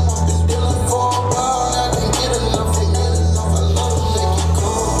weed. Been dealing for a while, I can't get enough of me. I love to make it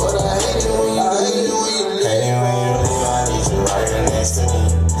calm, but I hate it when you leave. Right next to me.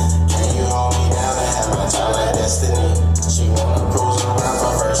 Can you hold me down and have my time like destiny? She wanna cruise around,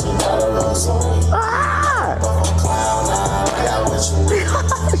 but first we gotta roll some weed. But I'm clown nine, I got what you need.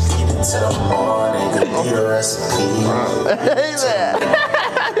 Eat it till the morning, you need a recipe.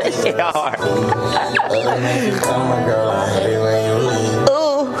 That shit hard. Other niggas tell my girl I hate it when you leave.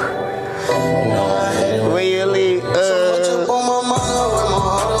 Ooh. You know I hate it When you leave. So much up on my mind, I wear my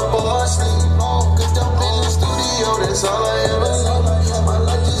heart up on my sleeve. Cooked up in the studio, that's all I ever need. My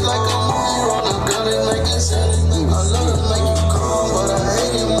life is like a movie, roll a girl and make it sing. I love to make you calm, but I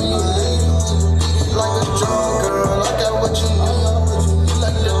hate it when you leave. Leave it like a drunk girl, I got what you need. You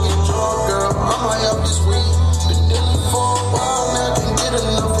like to get drunk, girl, I might have this weed. Been dealing for a while, now I can't get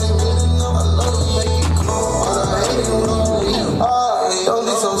enough of me. I love to make you calm, but I hate it when you leave. Don't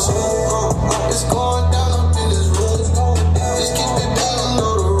be so soon. It's going down up in this room. Just keep it beating,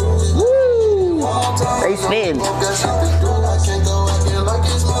 know the rules. They spin. I can't go acting like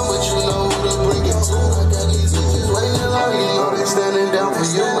it's mine, but you know who to bring it to. I got these bitches waiting long, you know they standing down for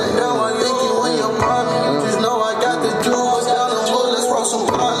you. Right now I think you in your prime, you just know I got the jewels down the wood. Let's roll some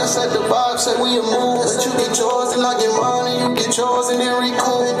pine, let's set the vibe, say we a move. Let you get yours and I get mine, and you get yours and then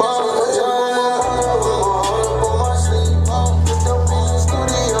recoup.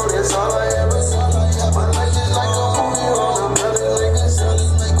 That's all I ever see. My life is like a movie, roll a brother like a scene.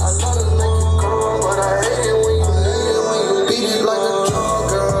 I love to make you calm, but I hate it when you leave. Beat it like a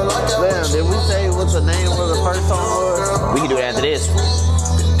drunk girl, I got Damn, did we say what the name of the first song was? We can do it after this.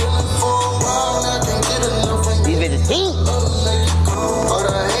 These bitches pink. but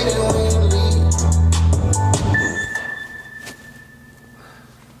I hate it when you leave.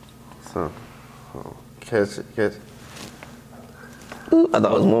 So, catch it. Ooh, I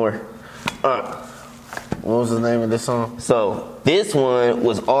thought it was more. What was the name of this song? So this one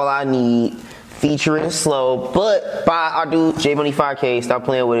was All I Need, featuring Slow, but by our dude J Money 5K. Stop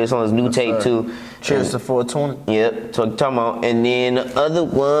playing with us on his new tape too. Cheers to 420. Yep, talking about. And then the other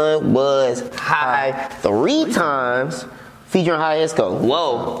one was High 3 times, featuring High Esco.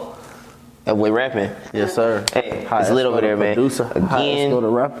 Whoa, that boy rapping. Yes, sir. Hey, it's lit over there, man. Producer. Again, Go to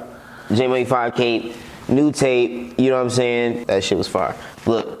rapper. J Money 5K, new tape. You know what I'm saying? That shit was fire.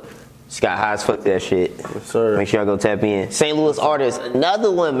 Look, just got high as fuck to that shit. Yes, sir. Make sure y'all go tap in. St. Louis artist, another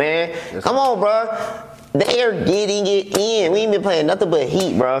one, man. Yes, Come on, bro. They are getting it in. We ain't been playing nothing but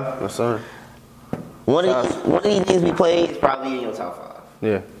heat, bro. Yes, sir. One of these things we played is probably in your top 5.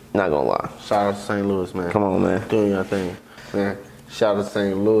 Yeah. Not gonna lie. Shout out to St. Louis, man. Come on, man. Doing your thing, man. Shout out to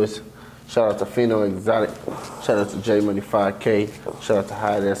St. Louis. Shout out to Pheno Exotic. Shout out to J Money 5K. Shout out to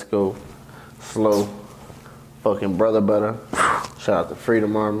High Esco, Slow, fucking Brother Butter. Shout out to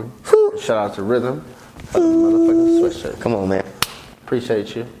Freedom Army. Shout out to Rhythm. Motherfucking sweatshirt. Come on, man.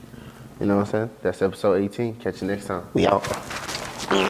 Appreciate you. You know what I'm saying? That's episode 18. Catch you next time. We out.